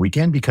championship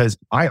weekend because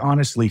I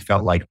honestly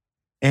felt like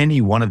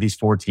any one of these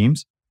 4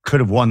 teams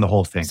could have won the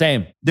whole thing.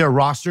 Same. Their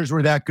rosters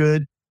were that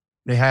good.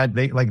 They had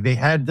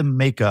the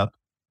makeup.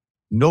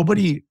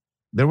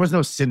 There was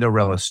no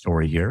Cinderella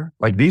story here.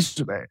 Like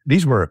these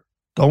were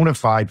bona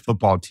fide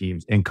football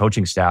teams and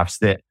coaching staffs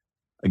that,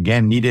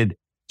 again, needed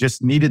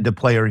the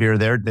player here or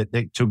there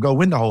to go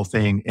win the whole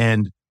thing.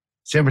 And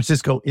San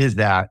Francisco is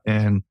that.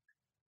 And,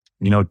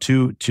 you know,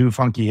 two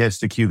funky hits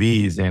to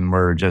QBs, and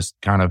we're just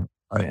kind of,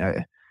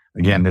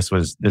 again, this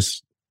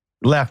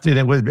left it.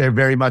 It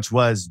very much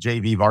was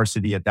JV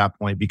varsity at that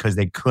point because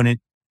they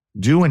couldn't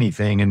do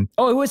anything. And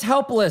it was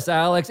helpless,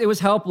 Alex. It was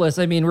helpless.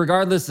 I mean,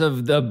 regardless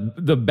of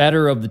the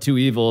better of the two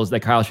evils that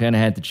Kyle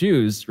Shanahan had to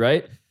choose,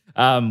 right?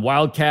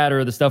 Wildcat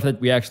or the stuff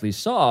that we actually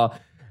saw,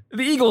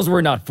 the Eagles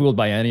were not fooled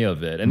by any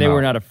of it, and they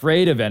were not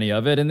afraid of any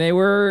of it, and they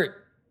were,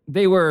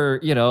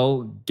 you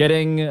know,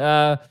 getting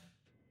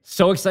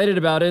so excited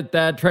about it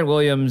that Trent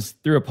Williams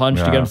threw a punch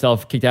to get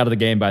himself kicked out of the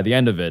game by the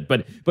end of it.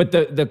 But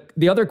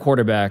the other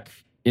quarterback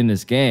in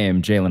this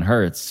game, Jalen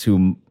Hurts,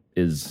 who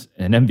is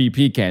an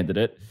MVP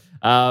candidate,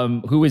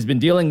 who has been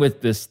dealing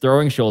with this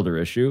throwing shoulder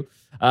issue,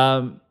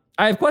 I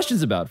have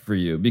questions about for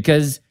you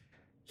because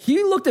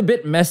he looked a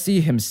bit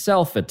messy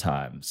himself at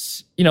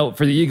times. You know,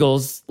 for the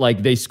Eagles,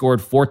 like they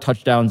scored 4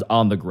 touchdowns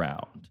on the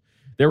ground.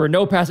 There were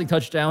no passing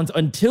touchdowns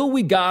until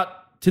we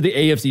got to the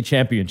AFC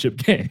Championship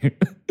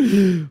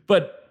game.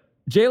 But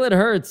Jalen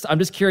Hurts, I'm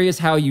just curious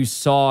how you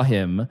saw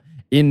him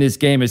in this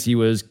game as he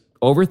was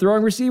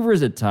overthrowing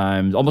receivers at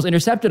times, almost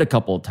intercepted a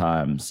couple of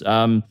times,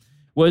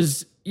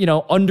 was, you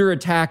know, under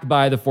attack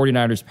by the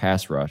 49ers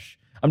pass rush.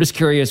 I'm just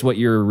curious what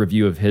your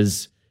review of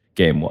his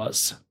game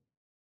was.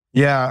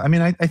 Yeah, I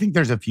mean, I think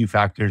there's a few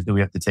factors that we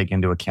have to take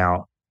into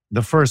account.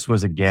 The first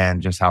was, again,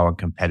 just how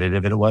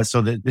competitive it was.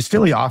 So this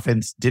Philly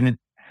offense didn't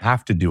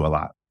have to do a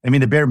lot. I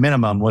mean, the bare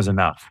minimum was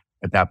enough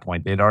at that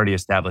point. They had already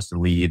established a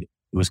lead. It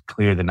was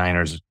clear the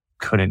Niners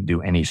couldn't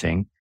do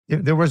anything.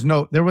 There was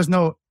no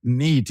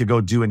need to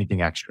go do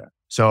anything extra.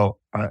 So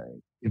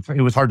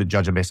it was hard to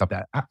judge them based off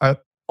that.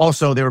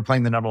 Also, they were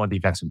playing the number 1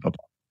 defense in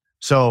football.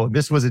 So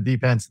this was a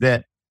defense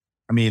that,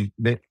 I mean,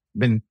 they've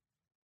been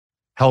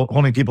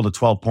holding people to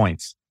 12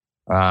 points.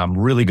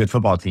 Really good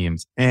football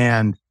teams.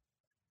 And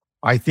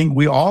I think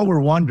we all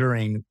were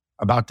wondering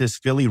about this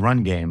Philly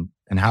run game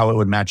and how it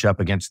would match up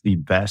against the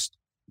best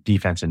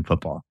defense in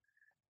football.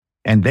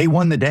 And they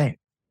won the day.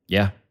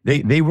 Yeah.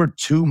 They were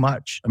too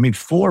much. I mean,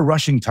 4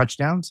 rushing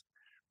touchdowns.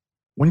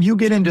 When you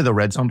get into the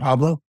red zone,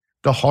 Pablo,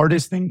 the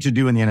hardest thing to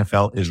do in the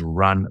NFL is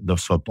run the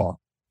football.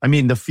 I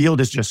mean, the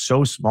field is just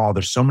so small.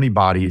 There's so many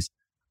bodies.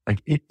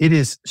 Like it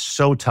is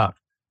so tough.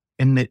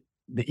 And the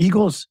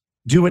Eagles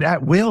do it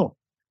at will.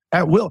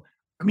 At will.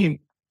 I mean,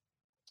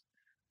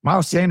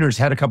 Miles Sanders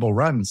had a couple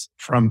runs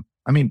from,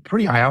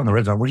 pretty high out in the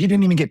red zone where he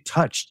didn't even get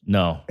touched.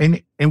 No.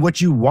 And what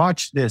you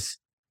watch this,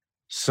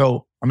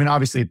 so,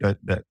 obviously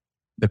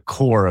the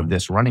core of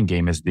this running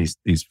game is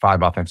these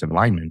 5 offensive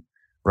linemen,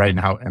 right?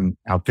 And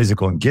how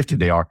physical and gifted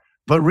they are.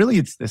 But really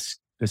it's this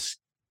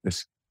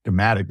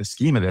schematic, the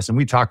scheme of this. And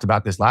we talked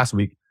about this last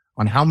week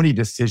on how many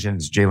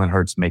decisions Jalen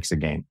Hurts makes a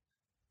game,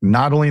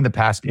 not only in the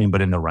pass game,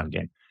 but in the run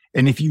game.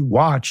 And if you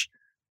watch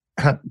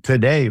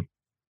today,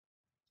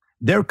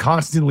 they're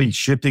constantly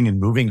shifting and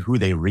moving who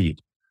they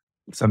read.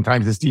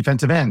 Sometimes it's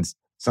defensive ends.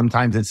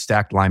 Sometimes it's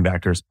stacked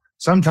linebackers.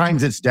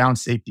 Sometimes it's down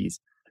safeties.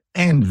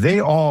 And they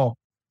all,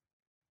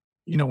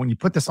 when you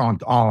put this all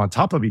on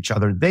top of each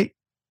other, they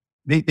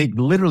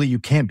literally, you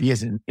can't be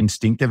as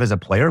instinctive as a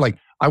player. Like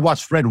I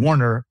watched Fred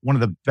Warner, one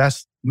of the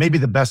best, maybe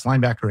the best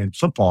linebacker in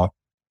football.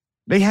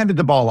 They handed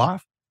the ball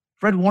off.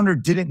 Fred Warner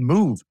didn't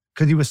move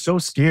because he was so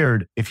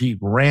scared if he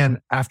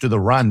ran after the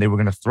run, they were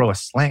going to throw a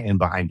slant in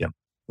behind him,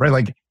 right?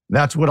 Like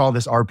that's what all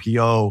this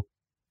RPO,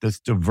 this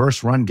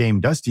diverse run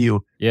game does to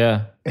you.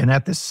 Yeah. And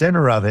at the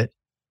center of it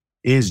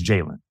is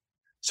Jalen.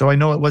 So I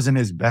know it wasn't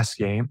his best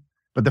game,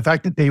 but the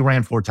fact that they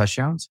ran 4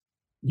 touchdowns,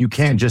 you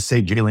can't just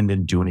say Jalen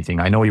didn't do anything.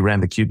 I know he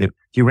ran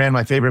he ran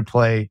my favorite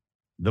play,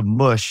 the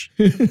mush,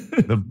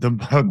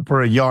 the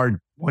for a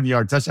 1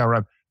 yard touchdown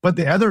run. But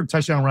the other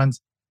touchdown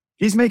runs,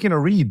 he's making a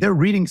read. They're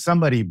reading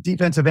somebody,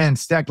 defensive end,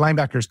 stacked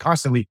linebackers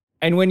constantly.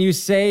 And when you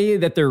say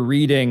that they're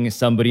reading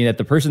somebody, that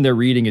the person they're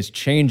reading is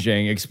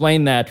changing,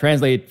 explain that,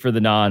 translate for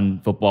the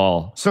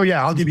non-football. So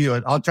yeah,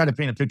 I'll try to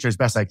paint a picture as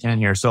best I can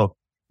here. So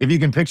if you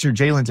can picture,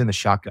 Jalen's in the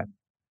shotgun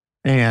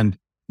and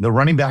the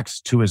running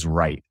back's to his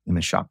right in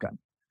the shotgun.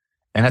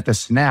 And at the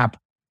snap,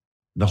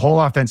 the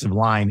whole offensive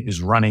line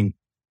is running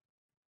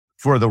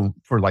for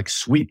like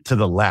sweep to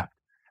the left.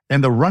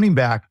 And the running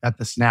back at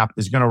the snap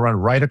is going to run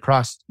right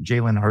across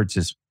Jalen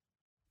Hurts'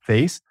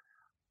 face.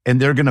 And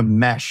they're going to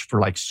mesh for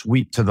like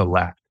sweep to the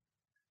left.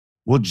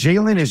 Well,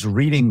 Jalen is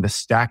reading the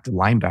stacked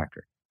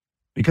linebacker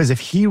because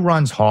if he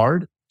runs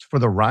hard for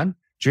the run,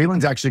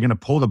 Jalen's actually going to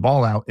pull the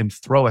ball out and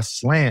throw a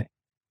slant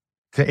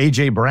to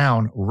A.J.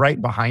 Brown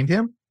right behind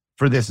him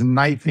for this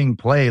knifing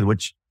play,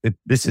 which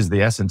this is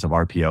the essence of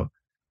RPO.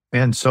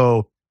 And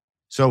so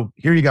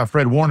here you got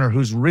Fred Warner,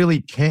 who's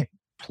really can't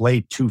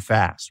play too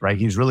fast, right?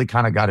 He's really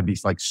kind of got to be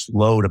like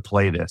slow to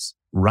play this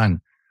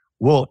run.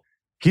 Well,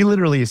 he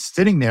literally is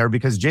sitting there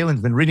because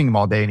Jalen's been reading him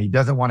all day and he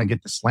doesn't want to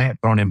get the slant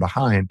thrown in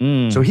behind.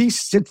 So he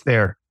sits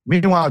there.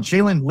 Meanwhile,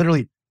 Jalen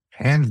literally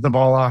hands the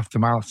ball off to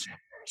Miles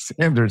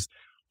Sanders,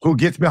 who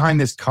gets behind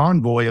this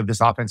convoy of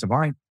this offensive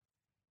line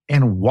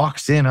and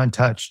walks in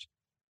untouched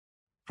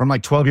from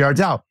like 12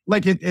 yards out.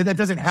 Like that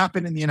doesn't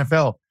happen in the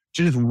NFL.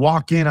 To just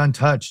walk in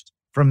untouched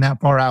from that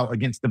far out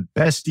against the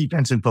best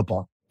defense in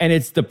football. And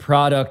it's the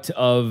product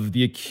of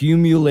the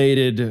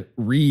accumulated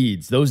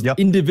reads, those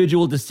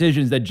individual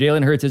decisions that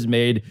Jalen Hurts has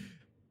made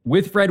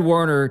with Fred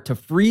Warner to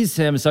freeze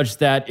him such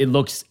that it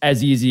looks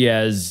as easy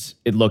as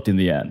it looked in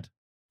the end.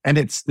 And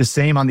it's the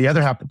same on the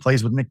other half that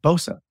plays with Nick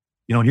Bosa.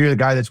 You know, here's the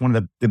guy that's one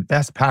of the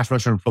best pass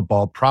rusher in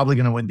football, probably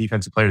going to win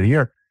Defensive Player of the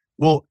Year.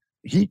 Well,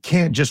 he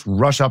can't just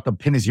rush up and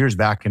pin his ears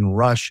back and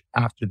rush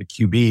after the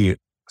QB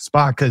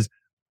spot because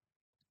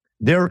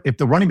if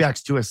the running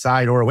back's to his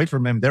side or away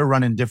from him, they're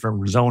running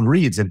different zone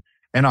reads. And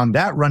on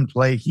that run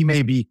play, he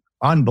may be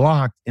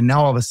unblocked. And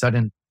now all of a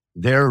sudden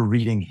they're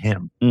reading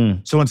him.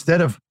 So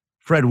instead of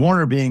Fred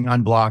Warner being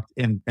unblocked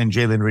and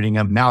Jalen reading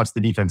him, now it's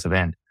the defensive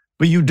end.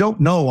 But you don't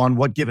know on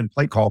what given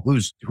play call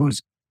who's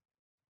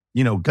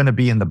going to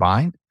be in the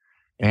bind.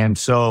 And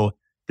so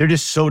they're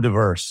just so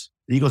diverse.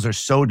 The Eagles are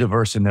so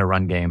diverse in their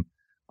run game.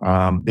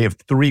 They have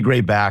 3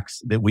 great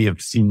backs that we have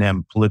seen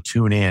them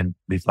platoon in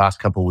these last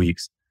couple of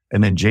weeks.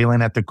 And then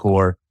Jalen at the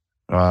core,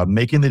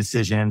 making the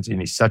decisions,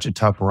 and he's such a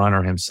tough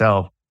runner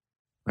himself.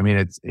 I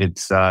mean,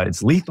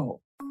 it's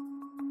lethal.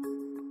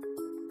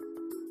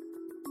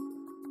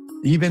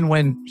 Even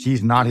when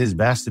he's not his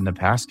best in the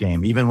pass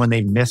game, even when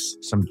they miss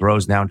some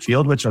throws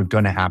downfield, which are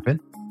going to happen,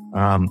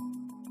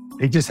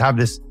 they just have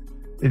this.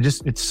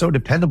 It's so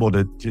dependable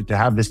to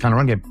have this kind of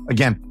run game.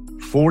 Again,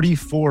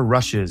 44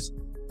 rushes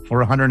for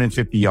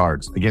 150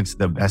 yards against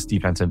the best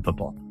defense in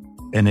football.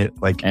 And they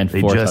 4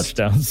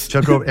 touchdowns.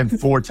 took over and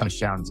 4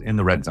 touchdowns in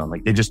the red zone.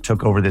 Like they just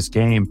took over this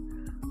game.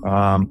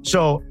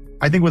 So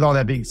I think with all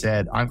that being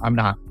said, I'm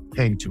not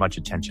paying too much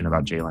attention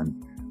about Jalen.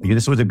 Like,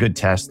 this was a good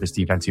test, this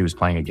defense he was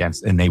playing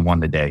against, and they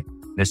won the day.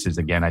 This is,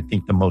 again, I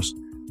think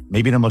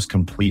maybe the most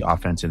complete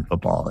offense in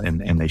football,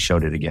 and they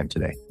showed it again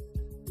today.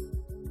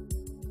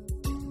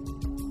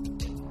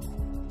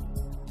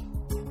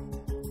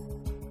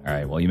 All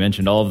right, well, you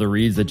mentioned all of the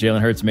reads that Jalen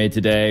Hurts made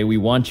today. We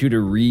want you to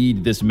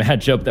read this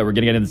matchup that we're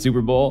going to get in the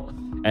Super Bowl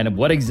and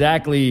what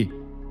exactly,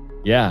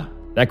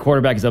 that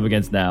quarterback is up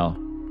against now,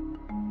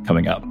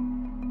 coming up.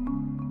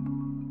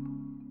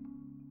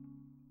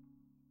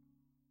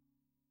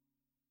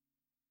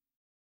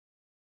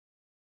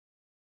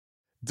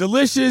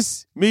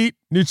 Delicious, meat,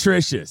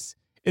 nutritious.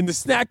 In the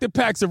snack that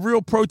packs a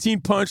real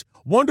protein punch,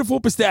 Wonderful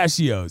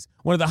Pistachios,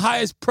 one of the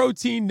highest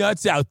protein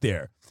nuts out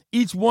there.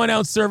 Each 1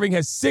 ounce serving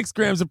has 6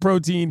 grams of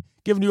protein,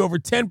 giving you over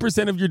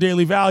 10% of your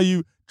daily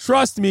value.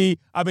 Trust me,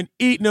 I've been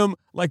eating them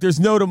like there's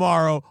no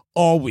tomorrow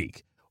all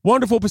week.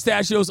 Wonderful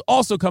Pistachios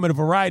also come in a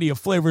variety of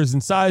flavors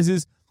and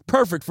sizes,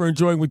 perfect for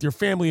enjoying with your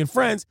family and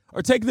friends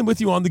or taking them with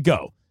you on the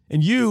go.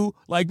 And you,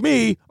 like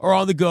me, are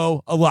on the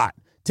go a lot.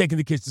 Taking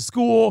the kids to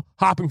school,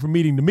 hopping from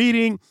meeting to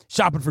meeting,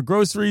 shopping for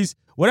groceries,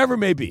 whatever it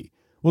may be.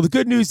 Well, the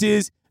good news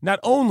is not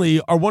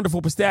only are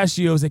Wonderful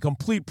Pistachios a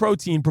complete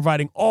protein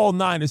providing all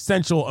 9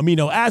 essential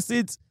amino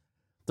acids,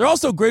 they're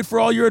also great for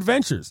all your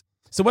adventures.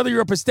 So whether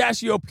you're a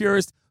pistachio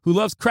purist who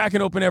loves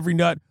cracking open every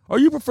nut or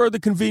you prefer the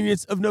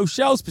convenience of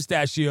no-shells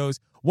pistachios,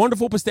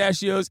 Wonderful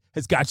Pistachios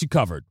has got you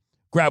covered.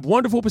 Grab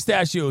Wonderful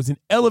Pistachios and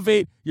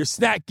elevate your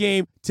snack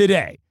game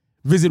today.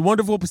 Visit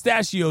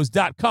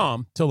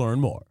WonderfulPistachios.com to learn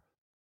more.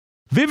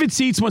 Vivid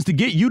Seats wants to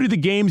get you to the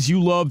games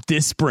you love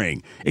this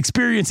spring.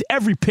 Experience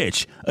every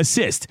pitch,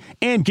 assist,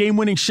 and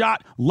game-winning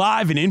shot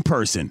live and in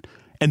person.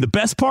 And the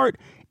best part?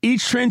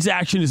 Each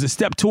transaction is a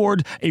step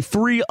toward a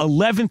free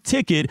 11th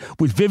ticket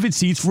with Vivid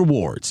Seats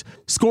rewards.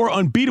 Score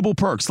unbeatable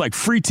perks like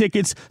free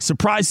tickets,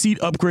 surprise seat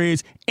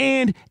upgrades,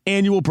 and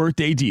annual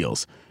birthday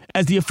deals.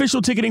 As the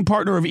official ticketing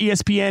partner of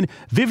ESPN,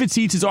 Vivid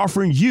Seats is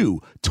offering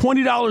you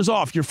 $20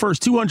 off your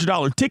first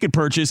 $200 ticket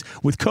purchase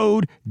with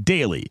code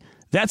DAILY.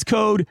 That's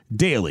code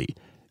DAILY.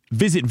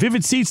 Visit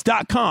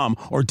vividseats.com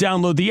or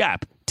download the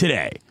app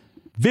today.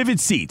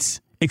 Vivid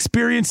Seats.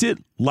 Experience it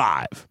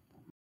live.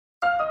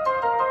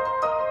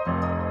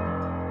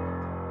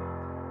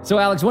 So,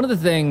 Alex, one of the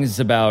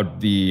things about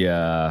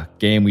the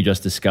game we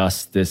just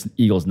discussed, this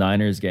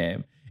Eagles-Niners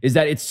game, is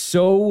that it's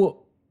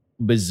so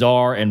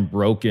bizarre and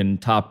broken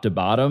top to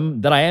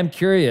bottom that I am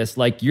curious.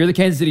 Like, you're the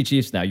Kansas City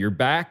Chiefs now. You're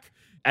back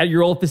at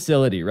your old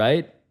facility,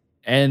 right?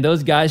 And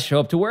those guys show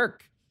up to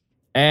work.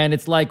 And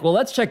it's like, well,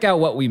 let's check out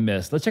what we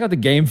missed. Let's check out the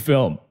game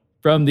film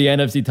from the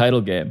NFC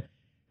title game.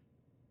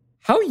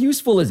 How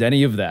useful is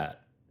any of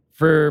that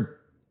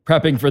for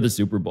prepping for the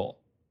Super Bowl?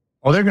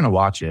 Oh, they're going to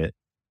watch it,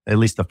 at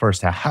least the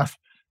first half.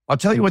 I'll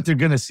tell you what they're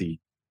going to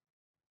see.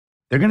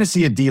 They're going to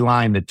see a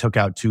D-line that took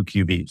out 2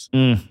 QBs.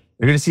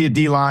 They're going to see a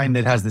D-line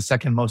that has the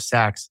second most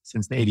sacks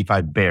since the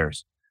 85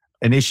 Bears.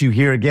 An issue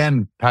here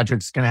again,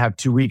 Patrick's going to have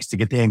 2 weeks to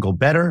get the ankle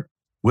better.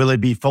 Will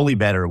it be fully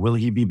better? Will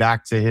he be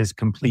back to his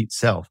complete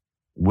self?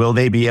 Will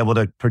they be able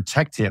to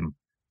protect him?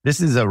 This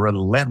is a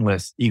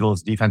relentless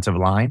Eagles defensive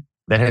line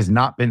that has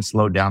not been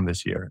slowed down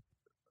this year.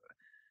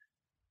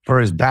 For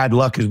as bad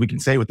luck as we can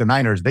say with the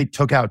Niners, they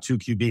took out 2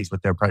 QBs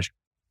with their pressure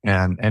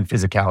and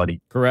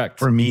physicality. Correct.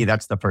 For me,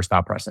 that's the first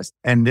thought process.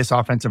 And this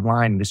offensive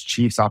line, this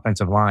Chiefs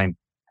offensive line,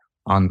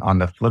 on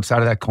the flip side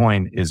of that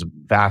coin, is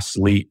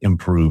vastly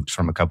improved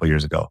from a couple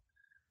years ago.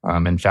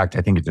 In fact,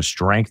 I think it's a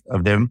strength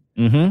of them.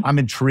 I'm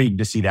intrigued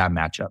to see that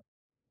matchup.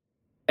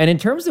 And in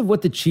terms of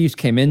what the Chiefs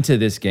came into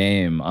this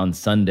game on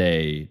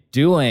Sunday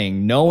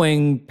doing,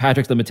 knowing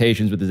Patrick's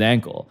limitations with his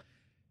ankle,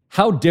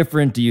 how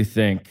different do you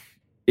think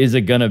is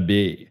it going to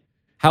be?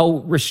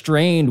 How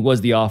restrained was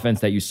the offense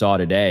that you saw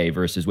today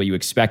versus what you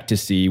expect to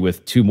see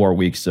with 2 more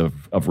weeks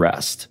of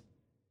rest?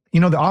 You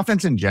know, the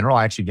offense in general,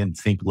 I actually didn't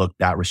think looked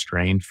that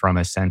restrained from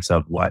a sense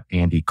of what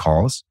Andy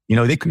calls. You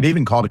know, they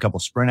even called a couple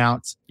sprint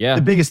outs. Yeah.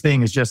 The biggest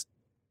thing is just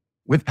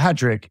with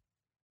Patrick,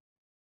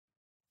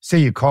 say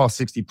you call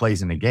 60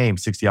 plays in a game,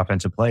 60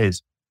 offensive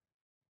plays,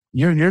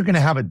 you're going to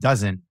have a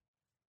dozen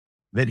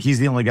that he's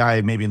the only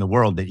guy maybe in the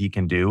world that he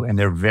can do. And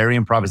they're very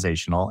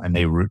improvisational and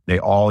they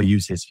all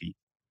use his feet.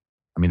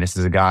 I mean, this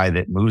is a guy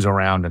that moves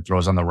around and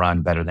throws on the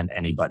run better than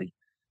anybody.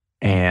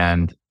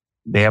 And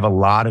they have a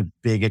lot of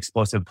big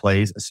explosive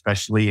plays,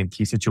 especially in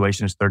key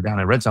situations, third down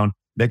and red zone,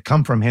 that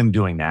come from him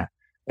doing that.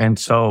 And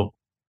so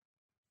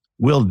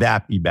will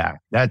that be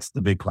back? That's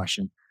the big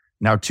question.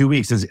 Now, 2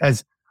 weeks,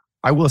 as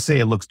I will say,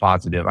 it looks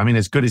positive. I mean,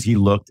 as good as he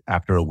looked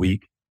after a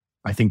week,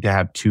 I think to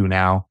have 2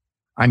 now,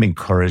 I'm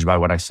encouraged by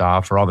what I saw.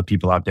 For all the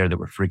people out there that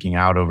were freaking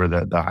out over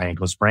the high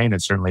ankle sprain,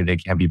 and certainly they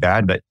can be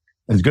bad, but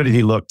as good as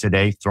he looked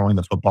today, throwing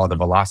the football, the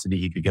velocity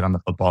he could get on the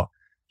football,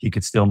 he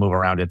could still move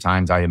around at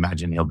times. I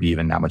imagine he'll be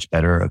even that much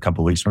better a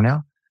couple of weeks from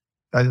now.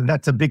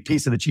 That's a big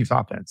piece of the Chiefs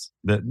offense.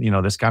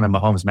 This kind of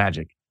Mahomes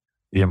magic,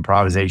 the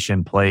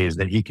improvisation plays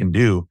that he can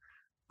do.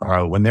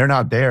 When they're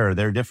not there,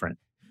 they're different.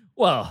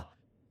 Well,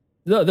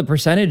 the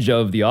percentage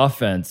of the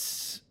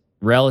offense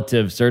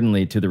relative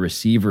certainly to the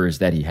receivers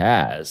that he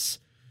has,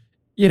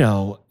 you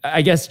know,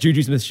 I guess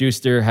Juju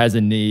Smith-Schuster has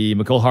a knee,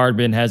 Mecole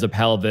Hardman has a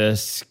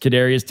pelvis,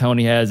 Kadarius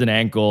Toney has an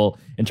ankle.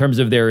 In terms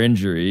of their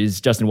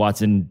injuries, Justin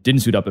Watson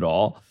didn't suit up at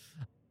all.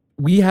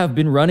 We have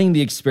been running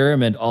the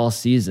experiment all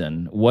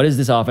season. What is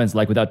this offense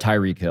like without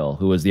Tyreek Hill,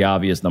 who was the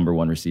obvious number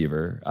 1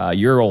 receiver,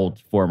 your old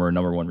former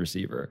number 1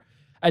 receiver?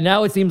 And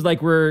now it seems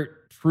like we're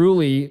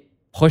truly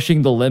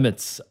pushing the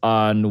limits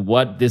on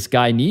what this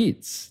guy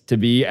needs to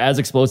be as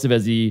explosive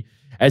as he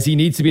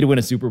needs to be to win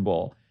a Super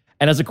Bowl.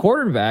 And as a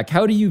quarterback,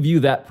 how do you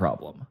view that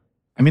problem?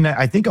 I mean,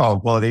 I think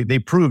they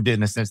proved it in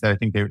the sense that I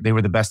think they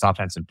were the best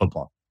offense in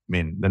football. I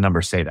mean, the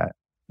numbers say that.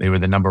 They were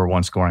the number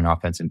 1 scoring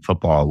offense in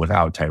football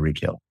without Tyreek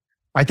Hill.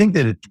 I think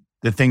that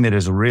the thing that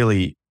has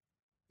really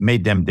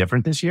made them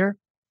different this year,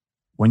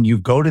 when you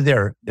go to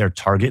their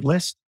target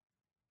list,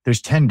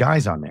 there's 10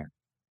 guys on there.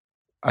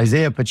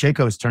 Isaiah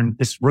Pacheco's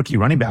this rookie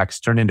running back's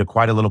turned into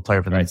quite a little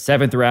player for them. Right,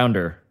 7th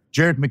rounder.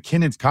 Jerick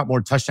McKinnon's caught more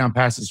touchdown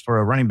passes for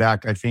a running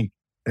back, I think,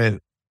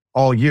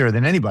 all year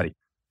than anybody.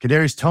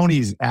 Kadarius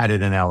Toney's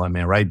added an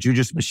element, right?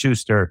 Juju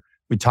Smith-Schuster,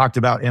 we talked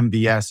about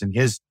MVS and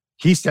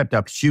he stepped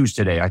up huge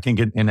today. I think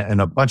in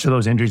a bunch of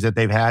those injuries that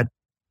they've had,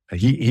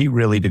 he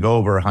really, to go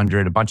over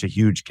 100, a bunch of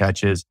huge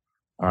catches.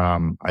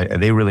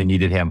 They really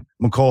needed him.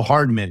 Mecole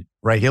Hardman,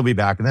 right? He'll be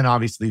back. And then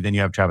obviously then you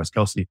have Travis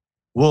Kelce.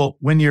 Well,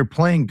 when you're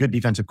playing good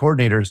defensive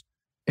coordinators,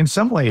 in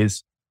some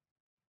ways,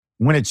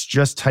 when it's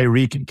just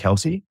Tyreek and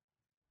Kelce,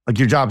 like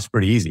your job's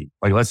pretty easy.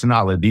 Like, let's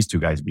not let these 2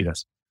 guys beat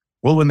us.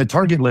 Well, when the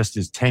target list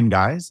is 10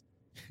 guys,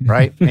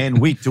 right? And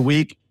week to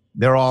week,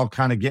 they're all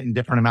kind of getting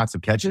different amounts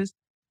of catches.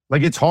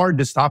 Like, it's hard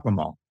to stop them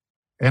all.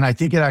 And I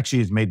think it actually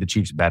has made the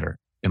Chiefs better,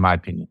 in my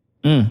opinion.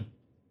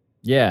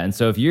 Yeah. And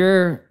so if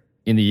you're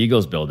in the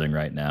Eagles building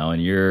right now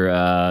and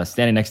you're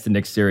standing next to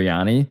Nick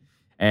Sirianni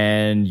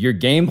and you're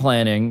game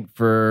planning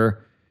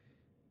for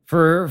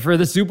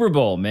the Super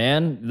Bowl,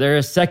 man,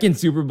 their 2nd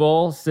Super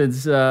Bowl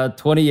since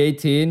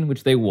 2018,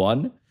 which they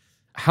won.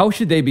 How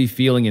should they be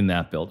feeling in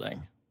that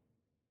building?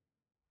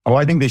 Oh,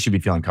 I think they should be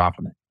feeling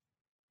confident.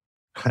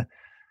 The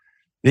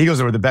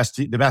Eagles were the best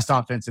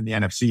offense in the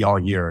NFC all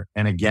year.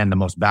 And again, the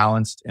most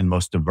balanced and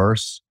most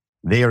diverse.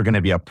 They are going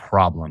to be a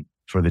problem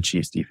for the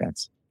Chiefs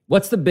defense.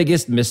 What's the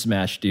biggest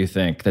mismatch, do you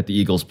think, that the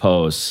Eagles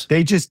pose?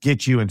 They just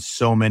get you in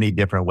so many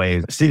different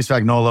ways. Steve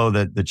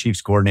Spagnuolo, the Chiefs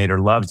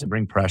coordinator, loves to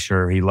bring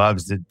pressure. He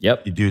loves to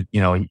do,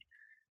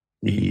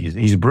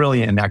 he's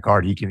brilliant in that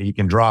guard. He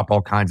can drop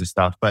all kinds of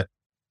stuff. But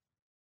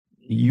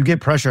you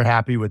get pressure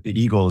happy with the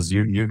Eagles,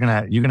 you're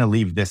gonna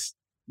leave this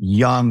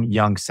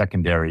young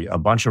secondary, a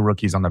bunch of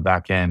rookies on the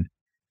back end,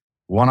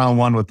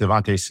 one-on-one with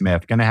Devontae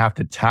Smith, gonna have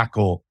to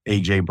tackle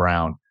A.J.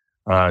 Brown.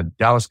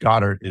 Dallas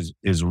Goedert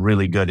is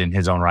really good in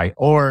his own right,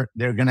 or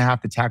they're going to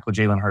have to tackle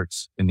Jalen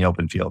Hurts in the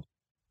open field,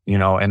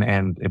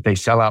 and if they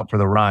sell out for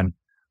the run,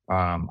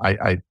 I'm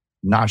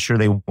not sure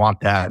they want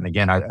that. And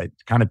again, I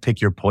kind of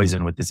pick your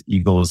poison with this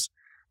Eagles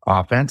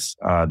offense.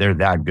 They're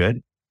that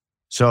good.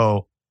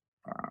 So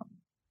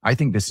I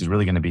think this is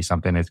really going to be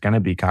something. It's going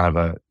to be kind of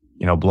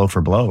a, blow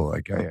for blow.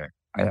 Like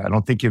I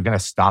don't think you're going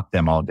to stop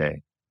them all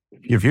day.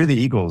 If you're the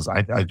Eagles,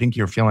 I think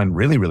you're feeling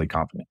really, really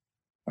confident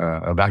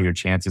about your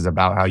chances,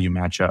 about how you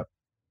match up.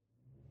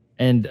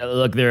 And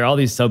look, there are all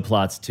these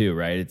subplots too,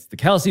 right? It's the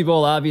Kelsey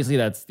Bowl, obviously,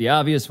 that's the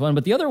obvious one.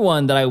 But the other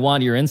one that I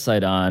want your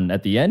insight on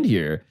at the end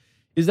here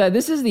is that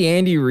this is the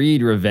Andy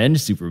Reid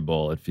revenge Super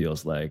Bowl, it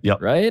feels like,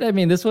 right? I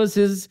mean, this was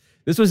his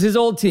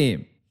old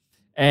team.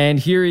 And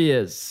here he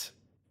is,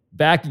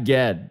 back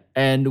again.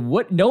 And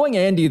knowing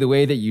Andy the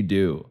way that you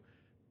do,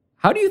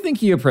 how do you think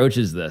he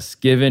approaches this,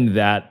 given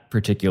that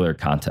particular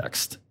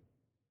context?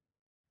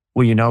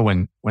 Well,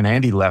 when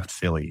Andy left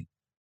Philly,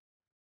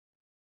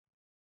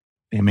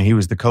 I mean, he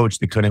was the coach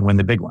that couldn't win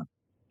the big one.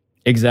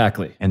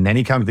 Exactly. And then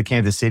he comes to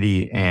Kansas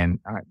City, and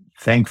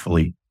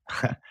thankfully,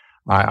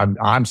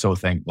 I'm so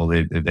thankful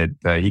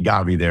that he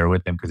got me there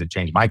with him because it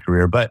changed my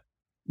career. But,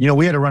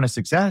 we had a run of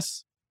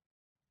success,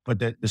 but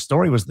the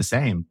story was the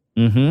same.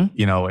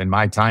 In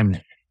my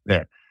time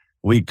there,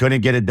 we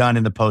couldn't get it done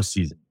in the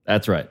postseason.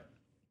 That's right.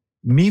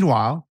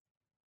 Meanwhile,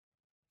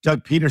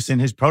 Doug Peterson,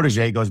 his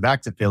protege, goes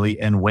back to Philly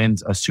and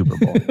wins a Super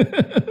Bowl.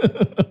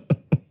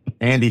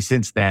 Andy,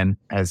 since then,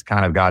 has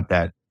kind of got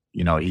that,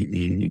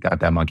 he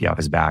got that monkey off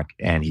his back,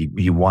 and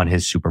he won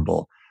his Super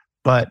Bowl.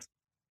 But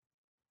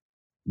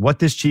what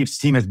this Chiefs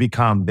team has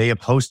become, they have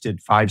hosted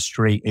 5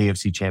 straight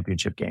AFC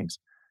championship games.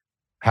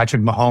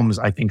 Patrick Mahomes,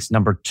 I think, is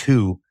number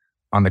 2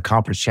 on the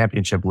conference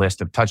championship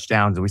list of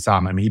touchdowns. We saw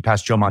him. I mean, he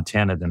passed Joe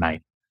Montana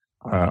tonight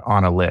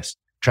on a list.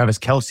 Travis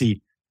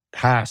Kelce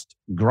passed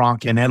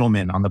Gronk and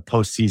Edelman on the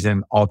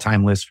postseason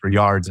all-time list for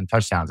yards and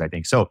touchdowns, I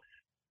think. So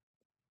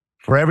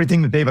for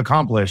everything that they've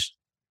accomplished,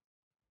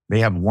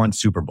 they have won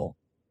Super Bowl.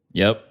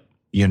 Yep.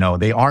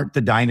 They aren't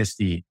the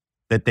dynasty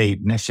that they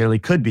necessarily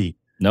could be.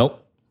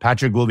 Nope.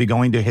 Patrick will be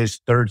going to his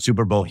 3rd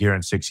Super Bowl here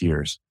in 6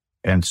 years.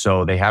 And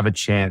so they have a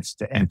chance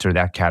to enter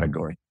that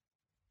category,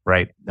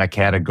 right? That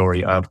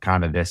category of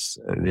kind of this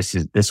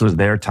was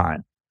their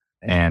time.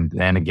 And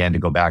then again, to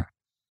go back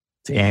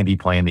to Andy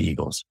playing the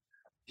Eagles.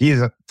 He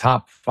is a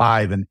top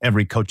 5 in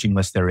every coaching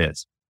list there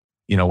is.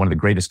 One of the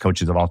greatest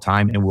coaches of all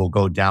time, and will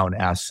go down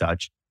as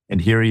such.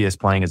 And here he is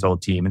playing his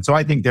old team. And so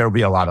I think there will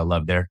be a lot of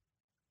love there.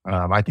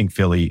 I think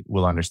Philly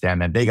will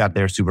understand that. They got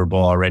their Super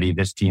Bowl already.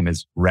 This team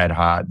is red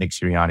hot. Nick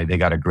Sirianni, they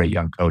got a great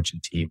young coach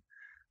and team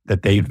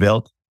that they've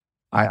built.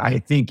 I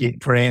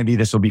think for Andy,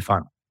 this will be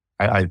fun.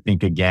 I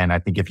think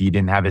if he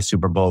didn't have his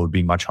Super Bowl, it would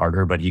be much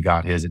harder, but he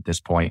got his at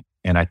this point.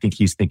 And I think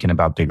he's thinking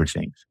about bigger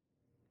things.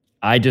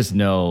 I just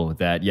know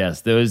that,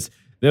 yes, those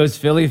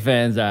Philly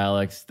fans,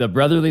 Alex, the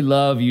brotherly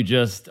love you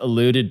just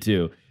alluded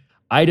to,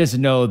 I just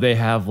know they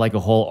have like a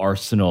whole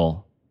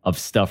arsenal of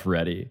stuff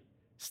ready.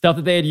 Stuff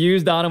that they had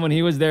used on him when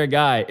he was their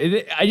guy.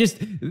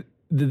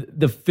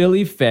 The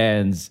Philly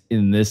fans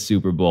in this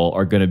Super Bowl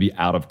are going to be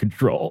out of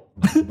control.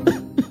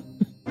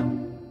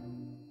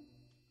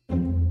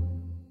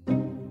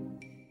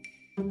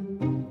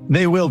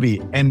 They will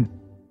be, and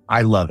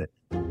I love it.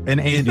 And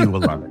Andy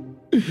will love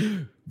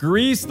it.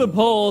 Grease the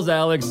poles,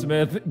 Alex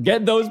Smith.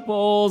 Get those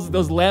poles,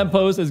 those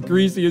lampposts as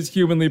greasy as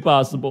humanly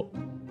possible.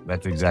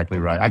 That's exactly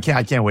right. I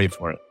can't wait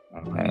for it.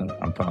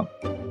 I'm pumped.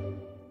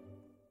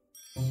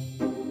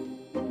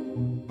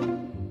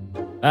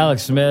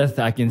 Alex Smith,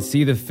 I can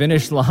see the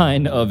finish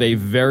line of a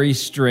very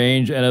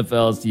strange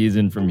NFL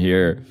season from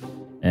here.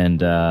 And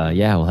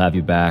we'll have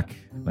you back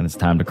when it's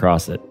time to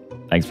cross it.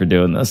 Thanks for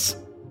doing this.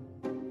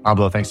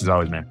 Pablo, thanks as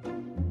always, man.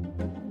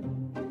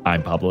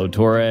 I'm Pablo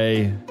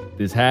Torre.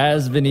 This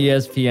has been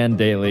ESPN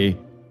Daily,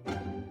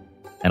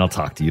 and I'll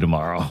talk to you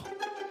tomorrow.